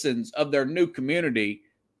citizens of their new community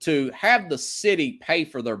to have the city pay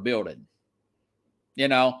for their building?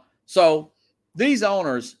 So these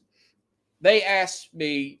owners, they asked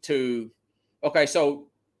me to, okay, so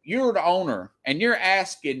you're the owner and you're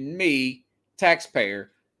asking me,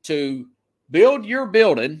 taxpayer, to build your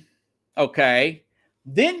building, okay?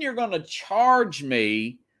 Then you're going to charge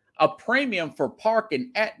me a premium for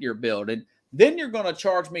parking at your building. Then you're going to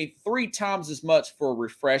charge me 3 times as much for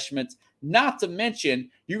refreshments, not to mention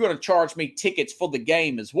you're going to charge me tickets for the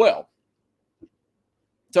game as well.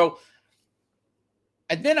 So,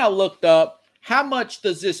 and then I looked up, how much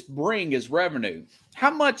does this bring as revenue?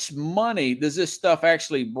 How much money does this stuff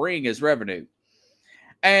actually bring as revenue?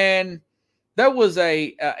 And there was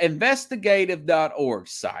a investigative.org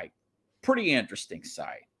site, pretty interesting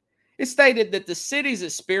site. It stated that the cities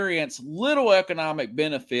experience little economic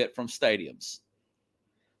benefit from stadiums.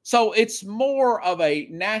 So it's more of a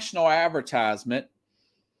national advertisement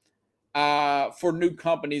for new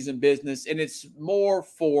companies and business, and it's more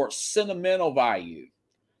for sentimental value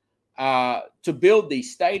to build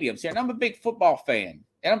these stadiums here. And I'm a big football fan,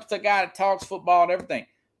 and I'm the guy that talks football and everything,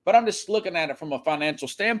 but I'm just looking at it from a financial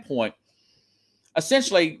standpoint.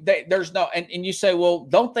 Essentially, there's no, and you say, well,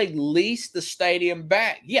 don't they lease the stadium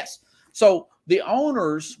back? Yes. So the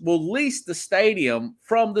owners will lease the stadium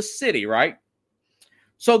from the city, right?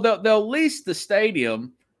 So they'll lease the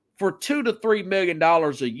stadium for $2 to $3 million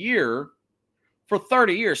a year for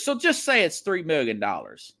 30 years. So just say it's $3 million.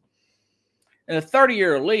 And a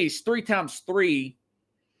 30-year lease, 3 times 3,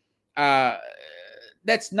 that's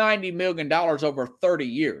 $90 million over 30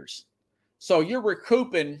 years. So you're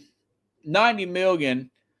recouping $90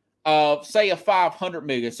 million of, say, a $500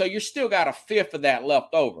 million. So you still got a fifth of that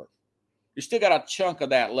left over. You still got a chunk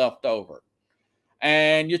of that left over.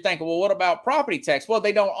 And you're thinking, well, what about property tax? Well,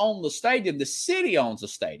 they don't own the stadium. The city owns the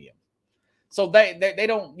stadium. So they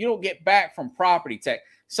don't, you don't get back from property tax.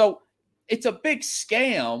 So it's a big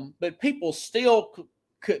scam, but people still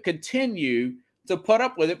continue to put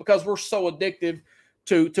up with it because we're so addicted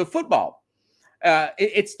to football.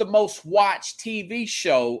 It's the most watched TV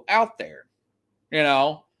show out there,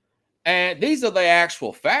 and these are the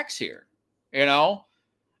actual facts here,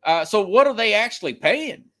 so what are they actually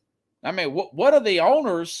paying? I mean, what are the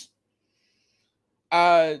owners?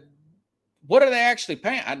 What are they actually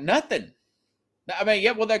paying? Nothing. I mean,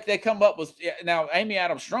 yeah, well, they come up with, now Amy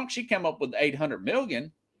Adams Strunk, she came up with $800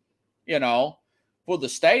 million, for the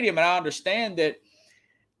stadium. And I understand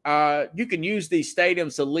that you can use these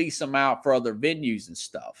stadiums to lease them out for other venues and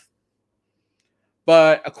stuff.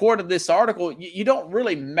 But according to this article, you don't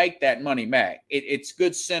really make that money back. It's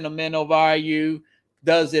good sentimental value.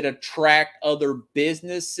 Does it attract other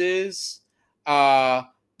businesses? Does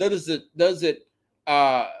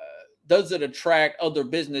it attract other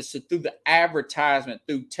businesses through the advertisement,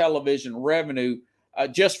 through television revenue,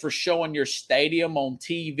 just for showing your stadium on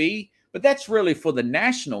TV? But that's really for the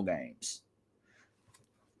national games.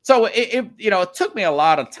 So it took me a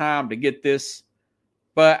lot of time to get this,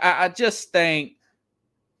 but I just think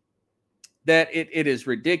that it is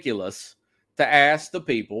ridiculous to ask the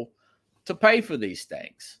people to pay for these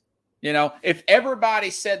things. If everybody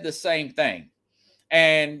said the same thing,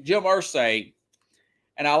 and Jim Irsay,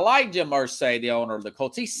 and I like Jim Irsay, the owner of the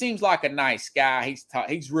Colts. He seems like a nice guy.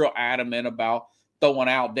 He's real adamant about throwing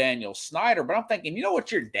out Daniel Snyder. But I'm thinking, you know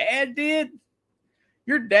what your dad did?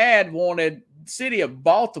 Your dad wanted the city of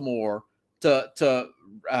Baltimore to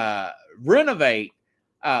renovate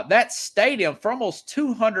that stadium for almost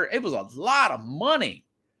 $200. It was a lot of money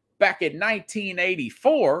back in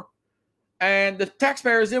 1984. And the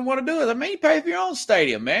taxpayers didn't want to do it. I mean, you pay for your own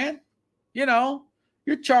stadium, man.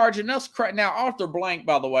 You're charging us now. Arthur Blank,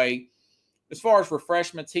 by the way, as far as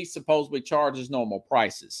refreshments, he supposedly charges normal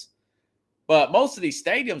prices. But most of these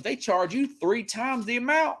stadiums, they charge you 3 times the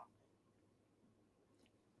amount.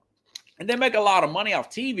 And they make a lot of money off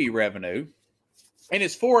TV revenue. And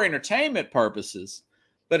it's for entertainment purposes.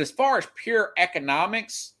 But as far as pure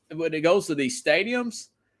economics, when it goes to these stadiums,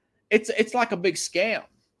 it's like a big scam,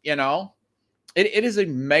 It is a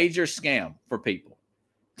major scam for people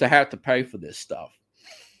to have to pay for this stuff.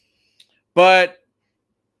 But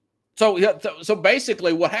so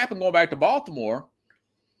basically what happened going back to Baltimore,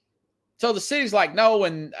 so the city's like, no,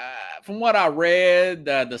 and from what I read,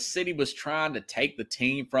 the city was trying to take the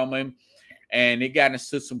team from him, and it got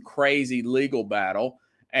into some crazy legal battle.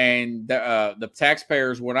 And the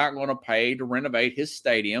taxpayers were not going to pay to renovate his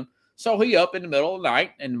stadium. So he up in the middle of the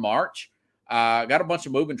night in March, got a bunch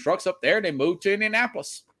of moving trucks up there. They moved to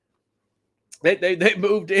Indianapolis. They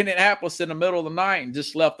moved to Indianapolis in the middle of the night and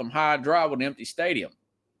just left them high and dry with an empty stadium.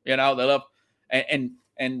 They left and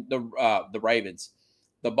the Ravens,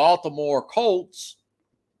 the Baltimore Colts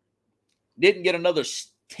didn't get another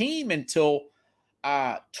team until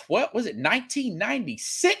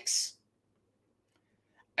 1996.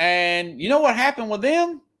 And you know what happened with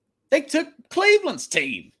them? They took Cleveland's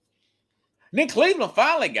team. And then Cleveland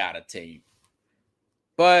finally got a team.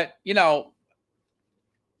 But,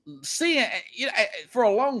 seeing, for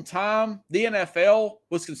a long time, the NFL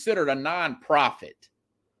was considered a nonprofit.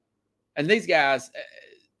 And these guys,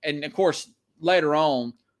 and of course, later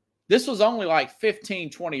on, this was only like 15,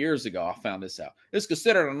 20 years ago, I found this out. It's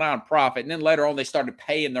considered a nonprofit. And then later on, they started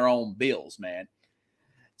paying their own bills, man.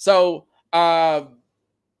 So,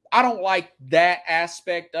 I don't like that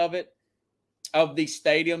aspect of it, of these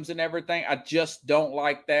stadiums and everything. I just don't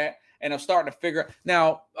like that. And I'm starting to figure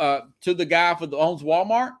now, to the guy who owns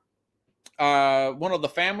Walmart, one of the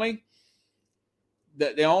family,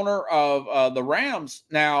 the owner of the Rams,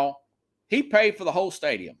 now he paid for the whole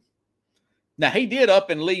stadium. Now he did up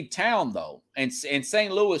and leave town though, and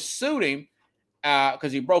St. Louis sued him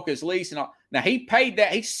because he broke his lease and all. Now he paid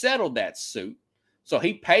that, he settled that suit, so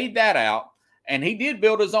he paid that out. And he did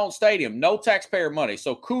build his own stadium, no taxpayer money.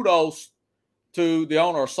 So kudos to the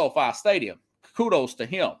owner of SoFi Stadium. Kudos to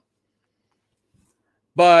him.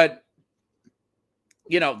 But,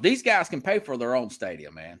 these guys can pay for their own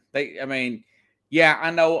stadium, man.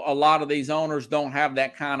 I know a lot of these owners don't have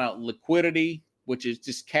that kind of liquidity, which is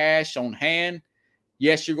just cash on hand.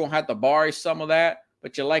 Yes, you're going to have to borrow some of that,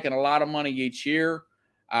 but you're making a lot of money each year.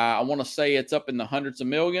 I want to say it's up in the hundreds of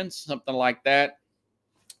millions, something like that.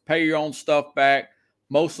 Pay your own stuff back.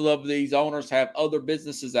 Most of these owners have other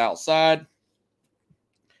businesses outside.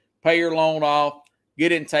 Pay your loan off,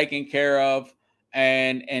 get it taken care of,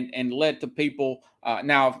 and let the people.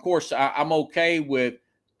 Now, of course, I'm okay with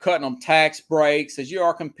cutting them tax breaks as you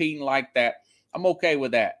are competing like that. I'm okay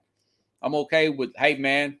with that. I'm okay with, hey,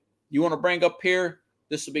 man, you want to bring up here?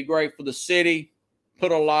 This would be great for the city.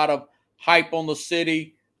 Put a lot of hype on the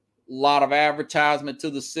city, a lot of advertisement to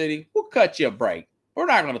the city. We'll cut you a break. We're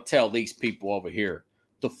not going to tell these people over here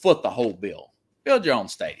to foot the whole bill. Build your own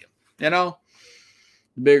stadium. The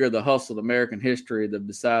bigger the hustle, the American history,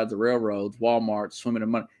 besides the railroads, Walmart, swimming in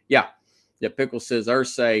money. Yeah. Pickle says,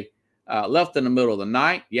 Ursay left in the middle of the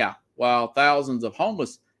night. Yeah. While thousands of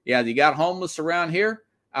homeless. Yeah, you got homeless around here.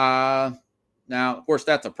 Now, of course,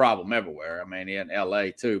 that's a problem everywhere. In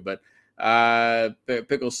L.A. too. But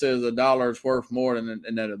Pickle says $1 is worth more than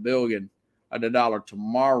 $1 billion. The dollar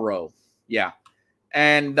tomorrow. Yeah.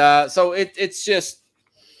 And so it's just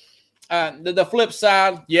the flip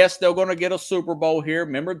side. Yes, they're going to get a Super Bowl here.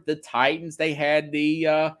 Remember the Titans? They had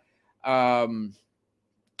the who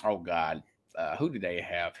did they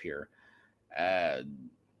have here?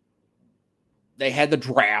 They had the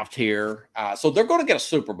draft here. So they're going to get a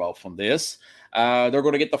Super Bowl from this. They're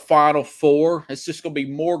going to get the Final Four. It's just going to be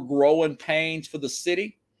more growing pains for the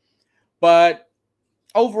city. But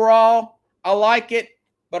overall, I like it.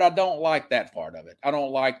 But I don't like that part of it. I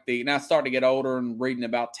don't like now I'm starting to get older and reading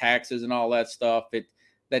about taxes and all that stuff.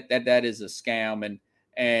 That is a scam,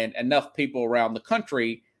 and enough people around the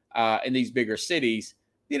country in these bigger cities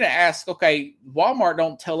ask, okay, Walmart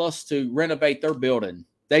don't tell us to renovate their building.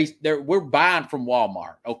 We're buying from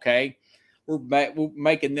Walmart, okay? We're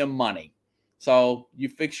making them money. So you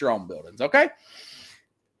fix your own buildings, okay?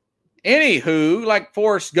 Anywho, like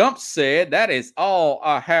Forrest Gump said, that is all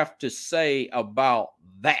I have to say about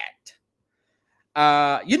that.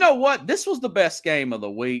 You know what? This was the best game of the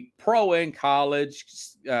week. Pro and college,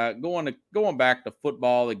 going back to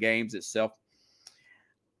football, the games itself.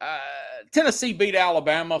 Tennessee beat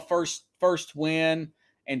Alabama, first win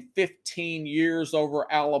in 15 years over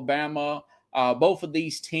Alabama. Both of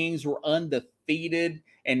these teams were undefeated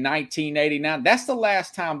in 1989. That's the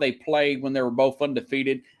last time they played when they were both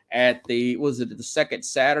undefeated at the second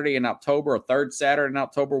Saturday in October or third Saturday in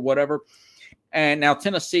October, whatever. And now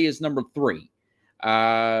Tennessee is number 3.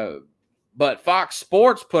 But Fox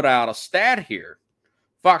Sports put out a stat here.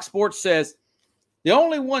 Fox Sports says the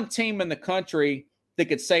only one team in the country that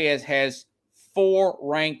could say has 4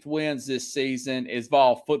 ranked wins this season is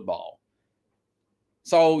Vol football.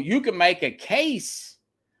 So you can make a case.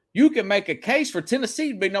 You can make a case for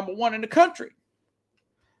Tennessee to be number 1 in the country.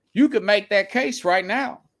 You could make that case right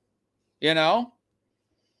now.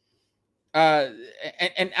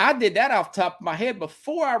 And I did that off the top of my head.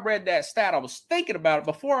 Before I read that stat, I was thinking about it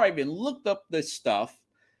before I even looked up this stuff.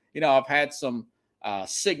 I've had some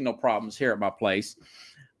signal problems here at my place.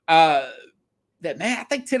 That, man, I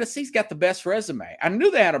think Tennessee's got the best resume. I knew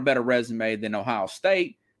they had a better resume than Ohio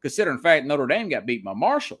State, considering the fact Notre Dame got beat by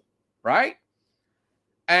Marshall, right?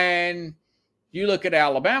 And you look at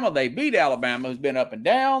Alabama, they beat Alabama, who's been up and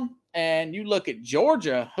down. And you look at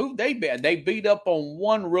Georgia, who they beat. They beat up on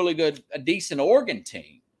one really good, a decent Oregon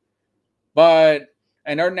team. And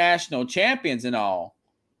they're national champions and all.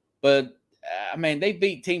 But, I mean, they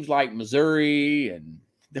beat teams like Missouri and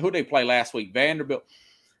who they play last week, Vanderbilt.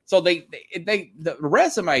 So the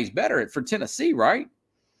resume is better for Tennessee, right?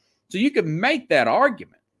 So you can make that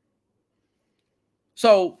argument.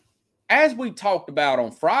 So as we talked about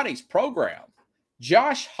on Friday's program,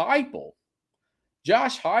 Josh Heupel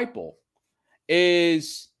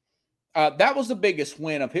is that was the biggest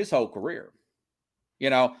win of his whole career.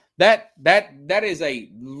 That is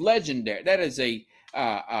a legendary. That is a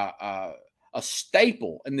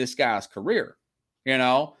staple in this guy's career.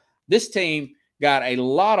 This team got a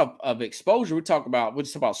lot of exposure. We just talk about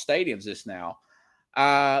stadiums this now.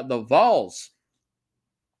 The Vols.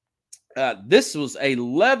 This was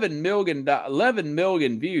 11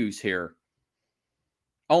 million views here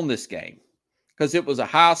on this game because it was a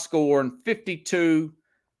high score and 52,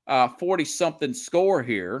 40-something score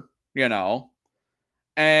here,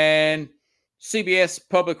 And CBS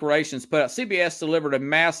Public Relations put out, CBS delivered a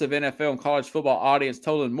massive NFL and college football audience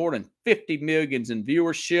totaling more than 50 million in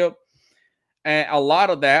viewership. And a lot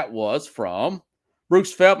of that was from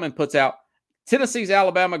Bruce Feldman puts out Tennessee,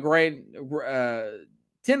 Alabama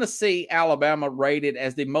rated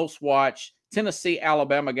as the most watched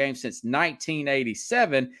Tennessee-Alabama game since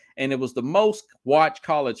 1987, and it was the most watched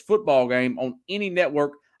college football game on any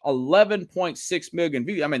network, 11.6 million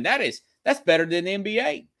views. I mean, that's better than the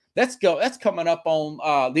NBA. That's coming up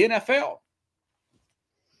on the NFL.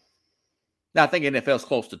 Now, I think NFL is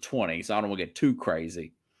close to 20, so I don't want to get too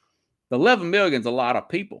crazy. The 11 million is a lot of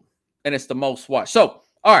people, and it's the most watched. So,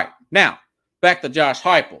 all right, now, back to Josh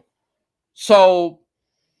Heupel. So,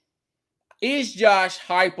 is Josh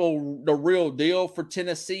Heupel the real deal for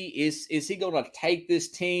Tennessee? Is he going to take this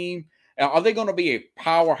team? Are they going to be a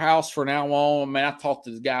powerhouse from now on? I mean, I talked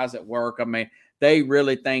to the guys at work. I mean, they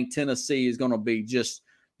really think Tennessee is going to be just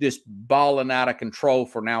this balling out of control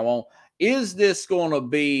from now on. Is he going to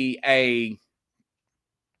be a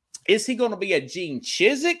Gene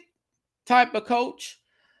Chizik type of coach?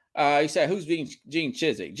 You say, who's Gene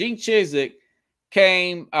Chizik? Gene Chizik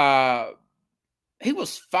came he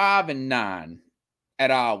was 5-9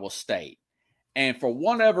 at Iowa State. And for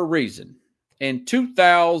whatever reason, in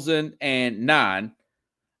 2009,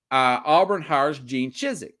 Auburn hires Gene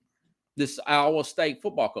Chizik, this Iowa State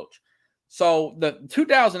football coach. So the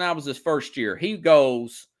 2009 was his first year. He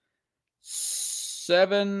goes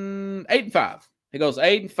 8-5. He goes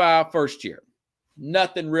 8-5 first year.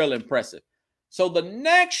 Nothing real impressive. So the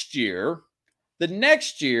next year,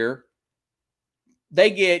 they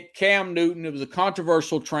get Cam Newton. It was a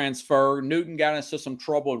controversial transfer. Newton got into some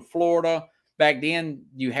trouble in Florida. Back then,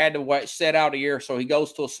 you had to set out a year. So he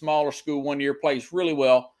goes to a smaller school 1 year, plays really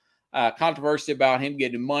well. Controversy about him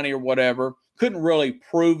getting money or whatever. Couldn't really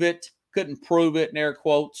prove it. Couldn't prove it in air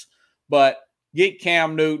quotes. But get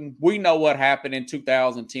Cam Newton. We know what happened in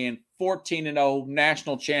 2010. 14-0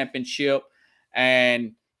 national championship.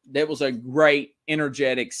 And that was a great,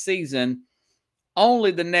 energetic season.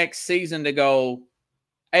 Only the next season to go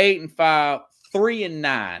 8-5,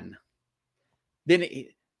 3-9. Then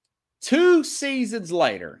 2 seasons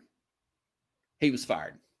later, he was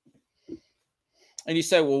fired. And you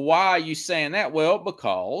say, well, why are you saying that? Well,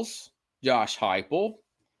 because Josh Heupel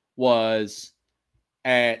was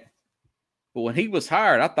but when he was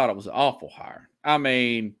hired, I thought it was an awful hire. I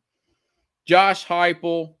mean, Josh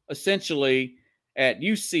Heupel essentially at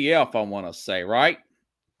UCF, I want to say, right?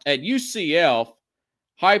 At UCF,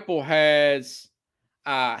 Heupel has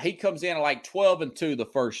he comes in at like 12-2 the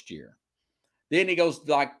first year. Then he goes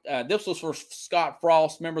this was for Scott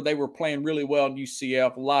Frost. Remember, they were playing really well in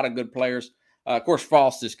UCF. A lot of good players. Of course,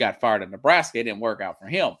 Frost just got fired in Nebraska. It didn't work out for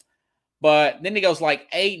him. But then he goes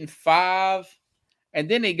like 8-5. And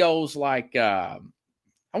then he goes like, I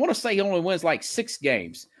want to say he only wins like 6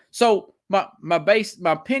 games. So my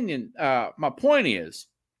opinion, my point is,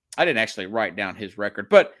 I didn't actually write down his record,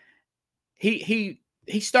 but he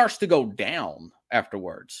starts to go down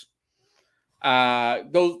afterwards.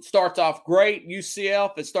 Starts off great,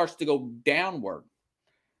 UCF, it starts to go downward.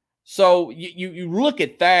 So you look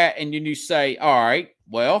at that and you say, all right,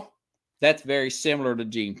 well, that's very similar to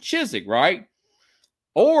Gene Chizik, right?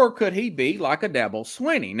 Or could he be like a Dabo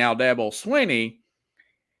Swinney? Now, Dabo Swinney,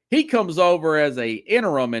 he comes over as a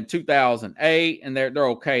interim in 2008, and they're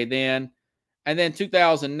okay then. And then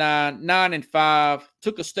 2009, 9-5,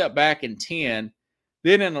 took a step back in 10.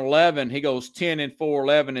 Then in 11, he goes 10-4,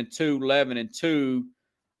 11-2, 11-2,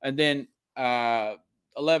 and then 11-2,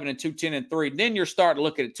 10-3. Then you're starting to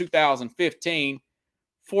look at 2015,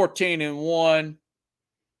 14-1,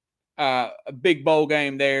 a big bowl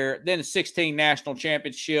game there. Then a 16 national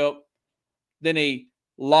championship. Then he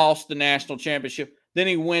lost the national championship. Then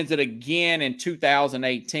he wins it again in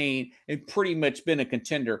 2018 and pretty much been a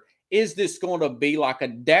contender. Is this going to be like a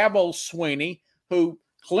Dabo Swinney, who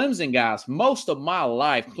Clemson guys, most of my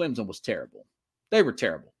life, Clemson was terrible. They were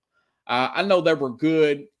terrible. I know they were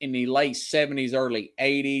good in the late 70s, early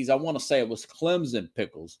 80s. I want to say it was Clemson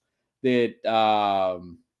Pickles that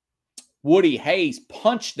Woody Hayes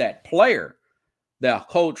punched that player, the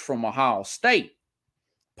coach from Ohio State,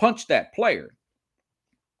 punched that player.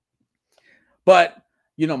 But,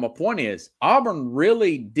 my point is, Auburn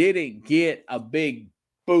really didn't get a big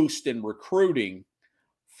boost in recruiting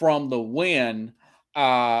from the winning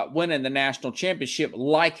the national championship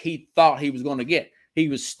like he thought he was going to get. He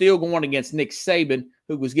was still going against Nick Saban,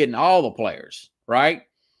 who was getting all the players, right?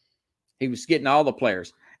 He was getting all the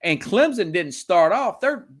players. And Clemson didn't start off.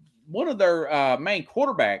 One of their main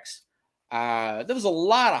quarterbacks, there was a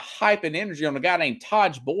lot of hype and energy on a guy named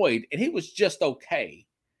Tajh Boyd, and he was just okay.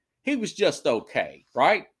 He was just okay,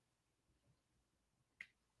 right?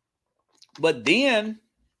 But then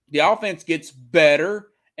the offense gets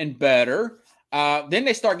better and better. Then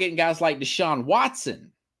they start getting guys like Deshaun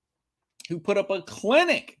Watson, who put up a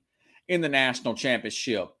clinic in the national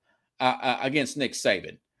championship against Nick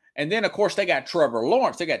Saban. And then, of course, they got Trevor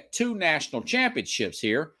Lawrence. They got 2 national championships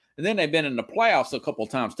here. And then they've been in the playoffs a couple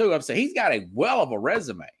of times, too. I'd say he's got a well of a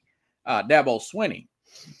resume, Dabo Swinney.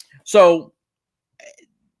 So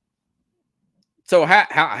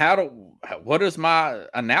what is my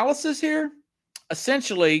analysis here?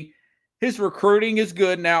 Essentially, his recruiting is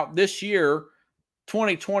good. Now, this year,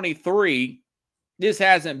 2023, this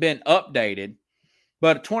hasn't been updated,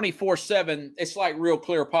 but 24/7, it's like Real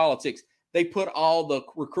Clear Politics. They put all the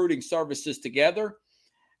recruiting services together,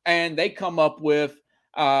 and they come up with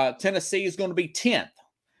Tennessee is going to be 10th.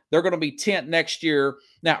 They're going to be 10th next year.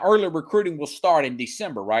 Now, early recruiting will start in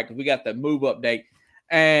December, right? Because we got the move update.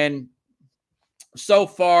 And so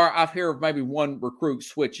far, I've heard of maybe one recruit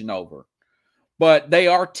switching over. But they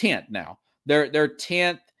are 10th now. They're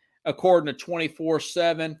 10th according to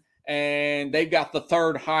 24/7, and they've got the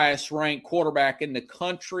 3rd highest ranked quarterback in the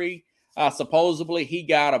country. Supposedly, he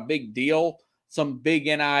got a big deal, some big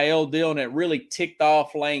NIL deal, and it really ticked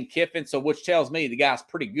off Lane Kiffin, which tells me the guy's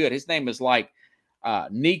pretty good. His name is like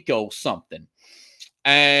Nico something.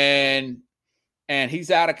 And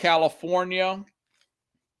he's out of California.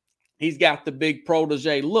 He's got the big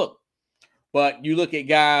protege look. But you look at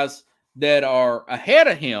guys that are ahead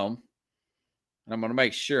of him, and I'm going to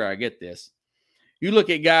make sure I get this. You look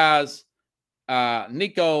at guys,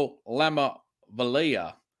 Nico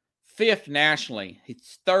Lamavalia, 5th nationally.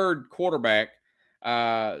 He's 3rd quarterback,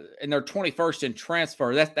 and they're 21st in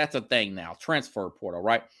transfer. That's a thing now, transfer portal,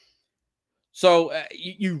 right? So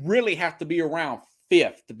you really have to be around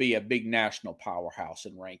 5th to be a big national powerhouse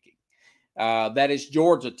in ranking. That is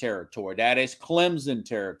Georgia territory. That is Clemson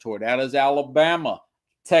territory. That is Alabama,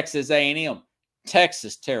 Texas A&M,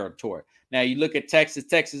 Texas territory. Now, you look at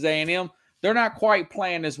Texas A&M, they're not quite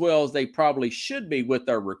playing as well as they probably should be with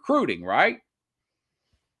their recruiting, right?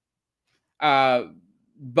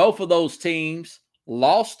 Both of those teams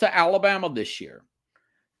lost to Alabama this year.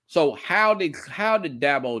 So how did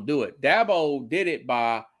Dabo do it? Dabo did it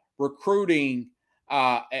by recruiting,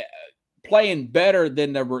 playing better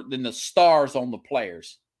than the stars on the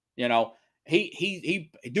players. He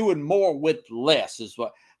doing more with less is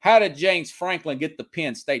what. How did James Franklin get the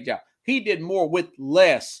Penn State job? He did more with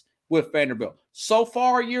less with Vanderbilt. So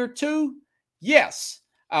far, year 2, yes.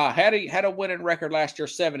 Had a winning record last year,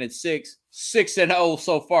 7-6, 6-0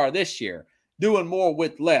 so far this year. Doing more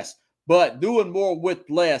with less. But doing more with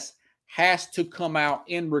less has to come out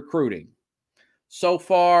in recruiting. So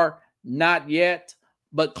far, not yet,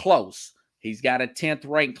 but close. He's got a 10th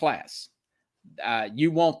ranked class. You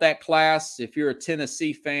want that class, if you're a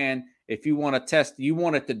Tennessee fan, if you want to test, you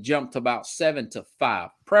want it to jump to about 7-5,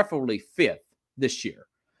 preferably 5th this year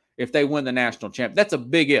if they win the national championship. That's a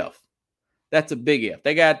big if. That's a big if.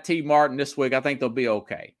 They got T. Martin this week. I think they'll be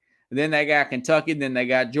okay. And then they got Kentucky. Then they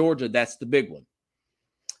got Georgia. That's the big one.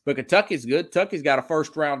 But Kentucky's good. Kentucky's got a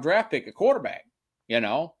 1st-round draft pick, a quarterback,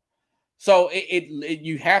 So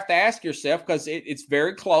you have to ask yourself, because it's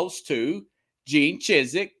very close to Gene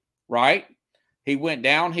Chizik, right? He went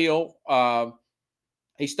downhill.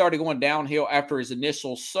 He started going downhill after his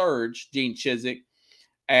initial surge, Gene Chizik,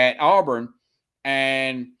 at Auburn.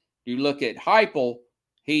 And you look at Heupel,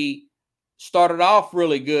 he started off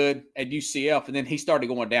really good at UCF, and then he started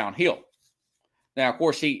going downhill. Now, of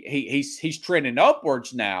course, he's trending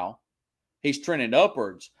upwards now. He's trending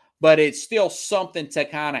upwards, but it's still something to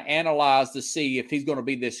kind of analyze to see if he's going to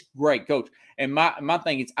be this great coach. And my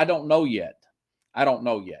thing is, I don't know yet.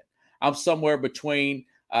 I'm somewhere between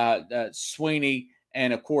Sweeney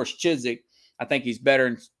and, of course, Chizik. I think he's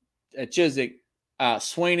better than Chizik.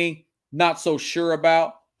 Sweeney, not so sure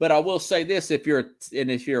about. But I will say this: if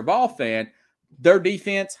you're a Vol fan, their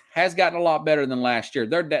defense has gotten a lot better than last year.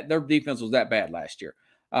 Their defense was that bad last year.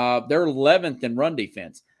 They're 11th in run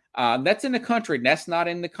defense. That's in the country. That's not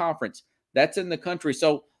in the conference. That's in the country.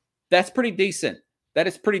 So that's pretty decent. That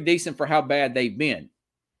is pretty decent for how bad they've been.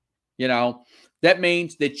 You know, that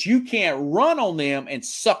means that you can't run on them and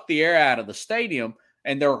suck the air out of the stadium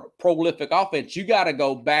and their prolific offense. You got to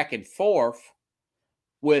go back and forth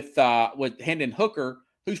with Hendon Hooker,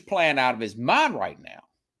 who's playing out of his mind right now.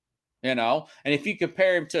 You know, and if you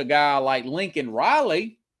compare him to a guy like Lincoln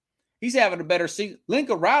Riley, he's having a better season.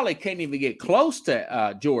 Lincoln Riley can't even get close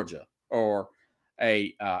to Georgia or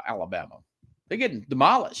Alabama. They're getting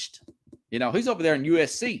demolished. You know, he's over there in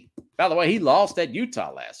USC. By the way, he lost at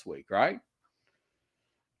Utah last week, right?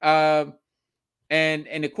 And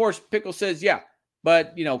of course, Pickle says, yeah,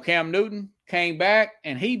 but, you know, Cam Newton came back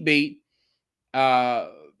and he beat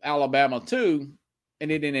Alabama too,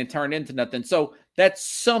 and it didn't turn into nothing. So that's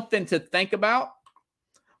something to think about.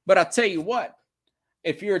 But I'll tell you what,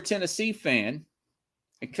 if you're a Tennessee fan,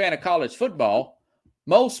 a fan of college football,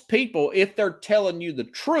 most people, if they're telling you the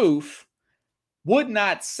truth, would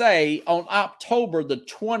not say on October the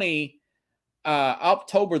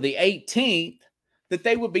 18th that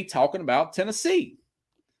they would be talking about Tennessee.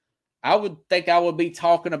 I would think I would be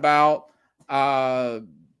talking about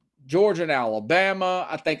Georgia and Alabama.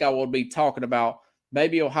 I think I would be talking about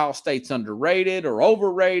maybe Ohio State's underrated or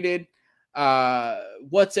overrated.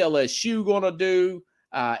 What's LSU going to do?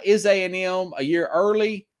 Is A&M a year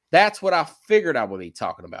early? That's what I figured I would be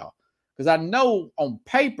talking about. Because I know on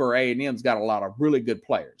paper A&M's got a lot of really good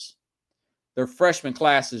players. Their freshman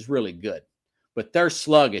class is really good. But they're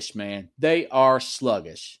sluggish, man. They are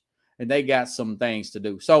sluggish. And they got some things to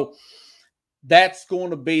do. So that's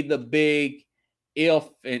going to be the big if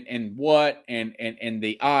and what and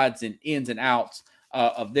the odds and ins and outs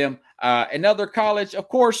of them. Another college, of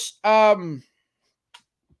course, Penn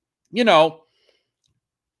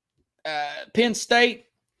State,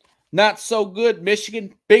 not so good.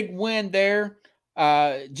 Michigan, big win there.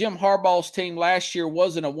 Jim Harbaugh's team last year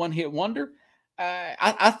wasn't a one-hit wonder.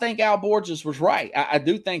 I think Al Borges was right. I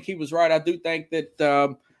do think he was right. I do think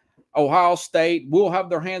that Ohio State will have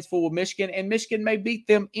their hands full with Michigan, and Michigan may beat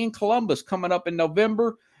them in Columbus coming up in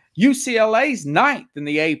November. UCLA's 9th in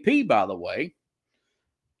the AP, by the way.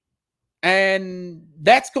 And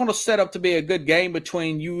that's going to set up to be a good game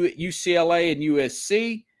between UCLA and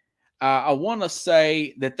USC. I want to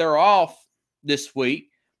say that they're off this week,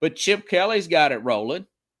 but Chip Kelly's got it rolling,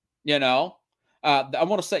 you know. I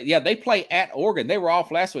want to say, yeah, they play at Oregon. They were off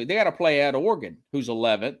last week. They got to play at Oregon, who's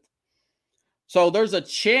 11th. So there's a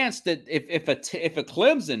chance that if a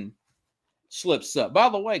Clemson slips up. By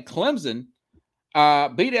the way, Clemson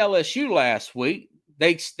beat LSU last week.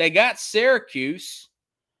 They got Syracuse,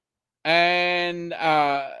 and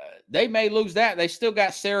they may lose that. They still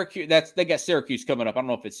got Syracuse. They got Syracuse coming up. I don't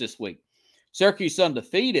know if it's this week. Syracuse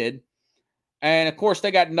undefeated. And, of course,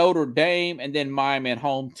 they got Notre Dame and then Miami at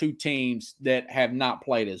home, 2 teams that have not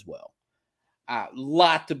played as well. A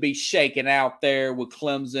lot to be shaken out there with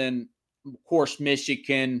Clemson, of course,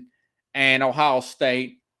 Michigan, and Ohio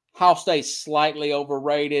State. Ohio State's slightly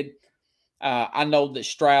overrated. I know that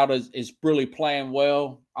Stroud is really playing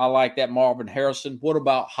well. I like that Marvin Harrison. What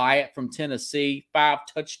about Hyatt from Tennessee? 5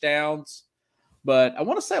 touchdowns. But I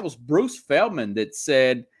want to say it was Bruce Feldman that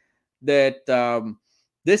said that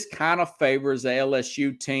this kind of favors the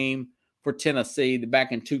LSU team for Tennessee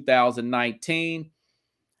back in 2019.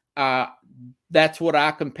 That's what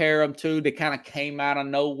I compare them to. They kind of came out of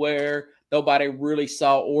nowhere. Nobody really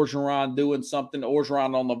saw Orgeron doing something.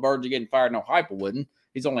 Orgeron on the verge of getting fired. No, Heupel wouldn't.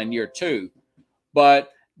 He's only in year 2.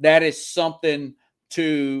 But that is something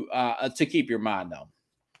to keep your mind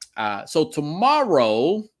on. So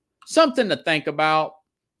tomorrow, something to think about.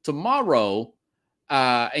 Tomorrow,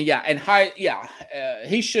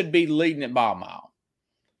 he should be leading it by a mile.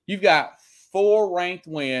 You've got 4 ranked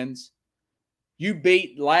wins. You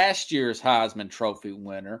beat last year's Heisman Trophy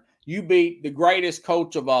winner. You beat the greatest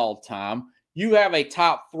coach of all time. you have a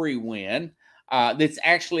top 3 win that's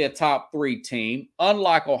actually a top 3 team,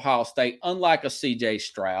 unlike Ohio State, unlike a CJ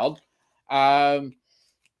Stroud.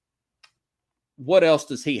 What else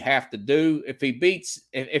does he have to do? If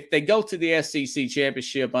they go to the SEC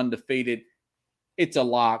championship undefeated, it's a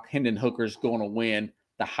lock. Hendon Hooker's going to win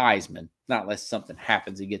the Heisman, not unless something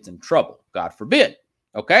happens, he gets in trouble, God forbid.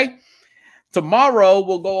 Okay? Tomorrow,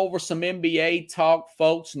 we'll go over some NBA talk,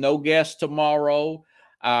 folks. No guests tomorrow.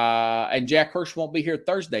 And Jack Hirsch won't be here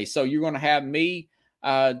Thursday. So you're going to have me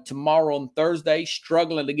tomorrow and Thursday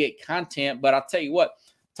struggling to get content. But I'll tell you what,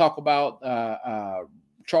 talk about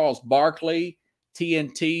Charles Barkley,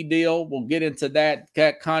 TNT deal. We'll get into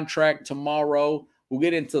that contract tomorrow. We'll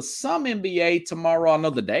get into some NBA tomorrow. I know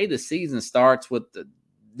the day the season starts with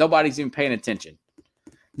nobody's even paying attention.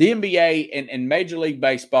 The NBA and Major League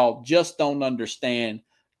Baseball just don't understand.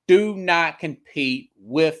 Do not compete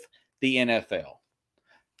with the NFL.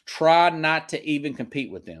 Try not to even compete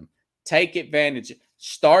with them. Take advantage.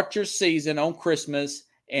 Start your season on Christmas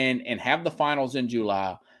and have the finals in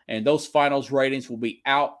July. And those finals ratings will be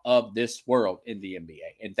out of this world in the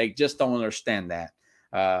NBA. And they just don't understand that.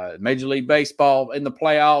 Major League Baseball in the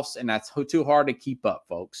playoffs, and that's too hard to keep up,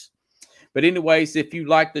 folks. But anyways, if you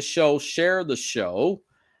like the show, share the show.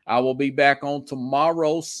 I will be back on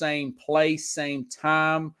tomorrow, same place, same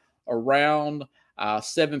time, around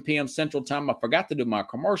 7 p.m. Central Time. I forgot to do my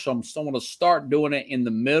commercial. I'm still going to start doing it in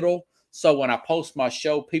the middle. So when I post my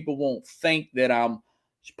show, people won't think that I'm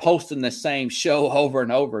posting the same show over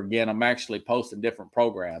and over again. I'm actually posting different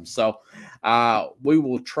programs. So we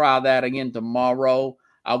will try that again tomorrow.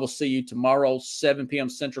 I will see you tomorrow, 7 p.m.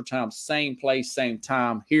 Central Time, same place, same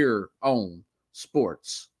time here on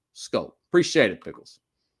Sports Scope. Appreciate it, Pickles.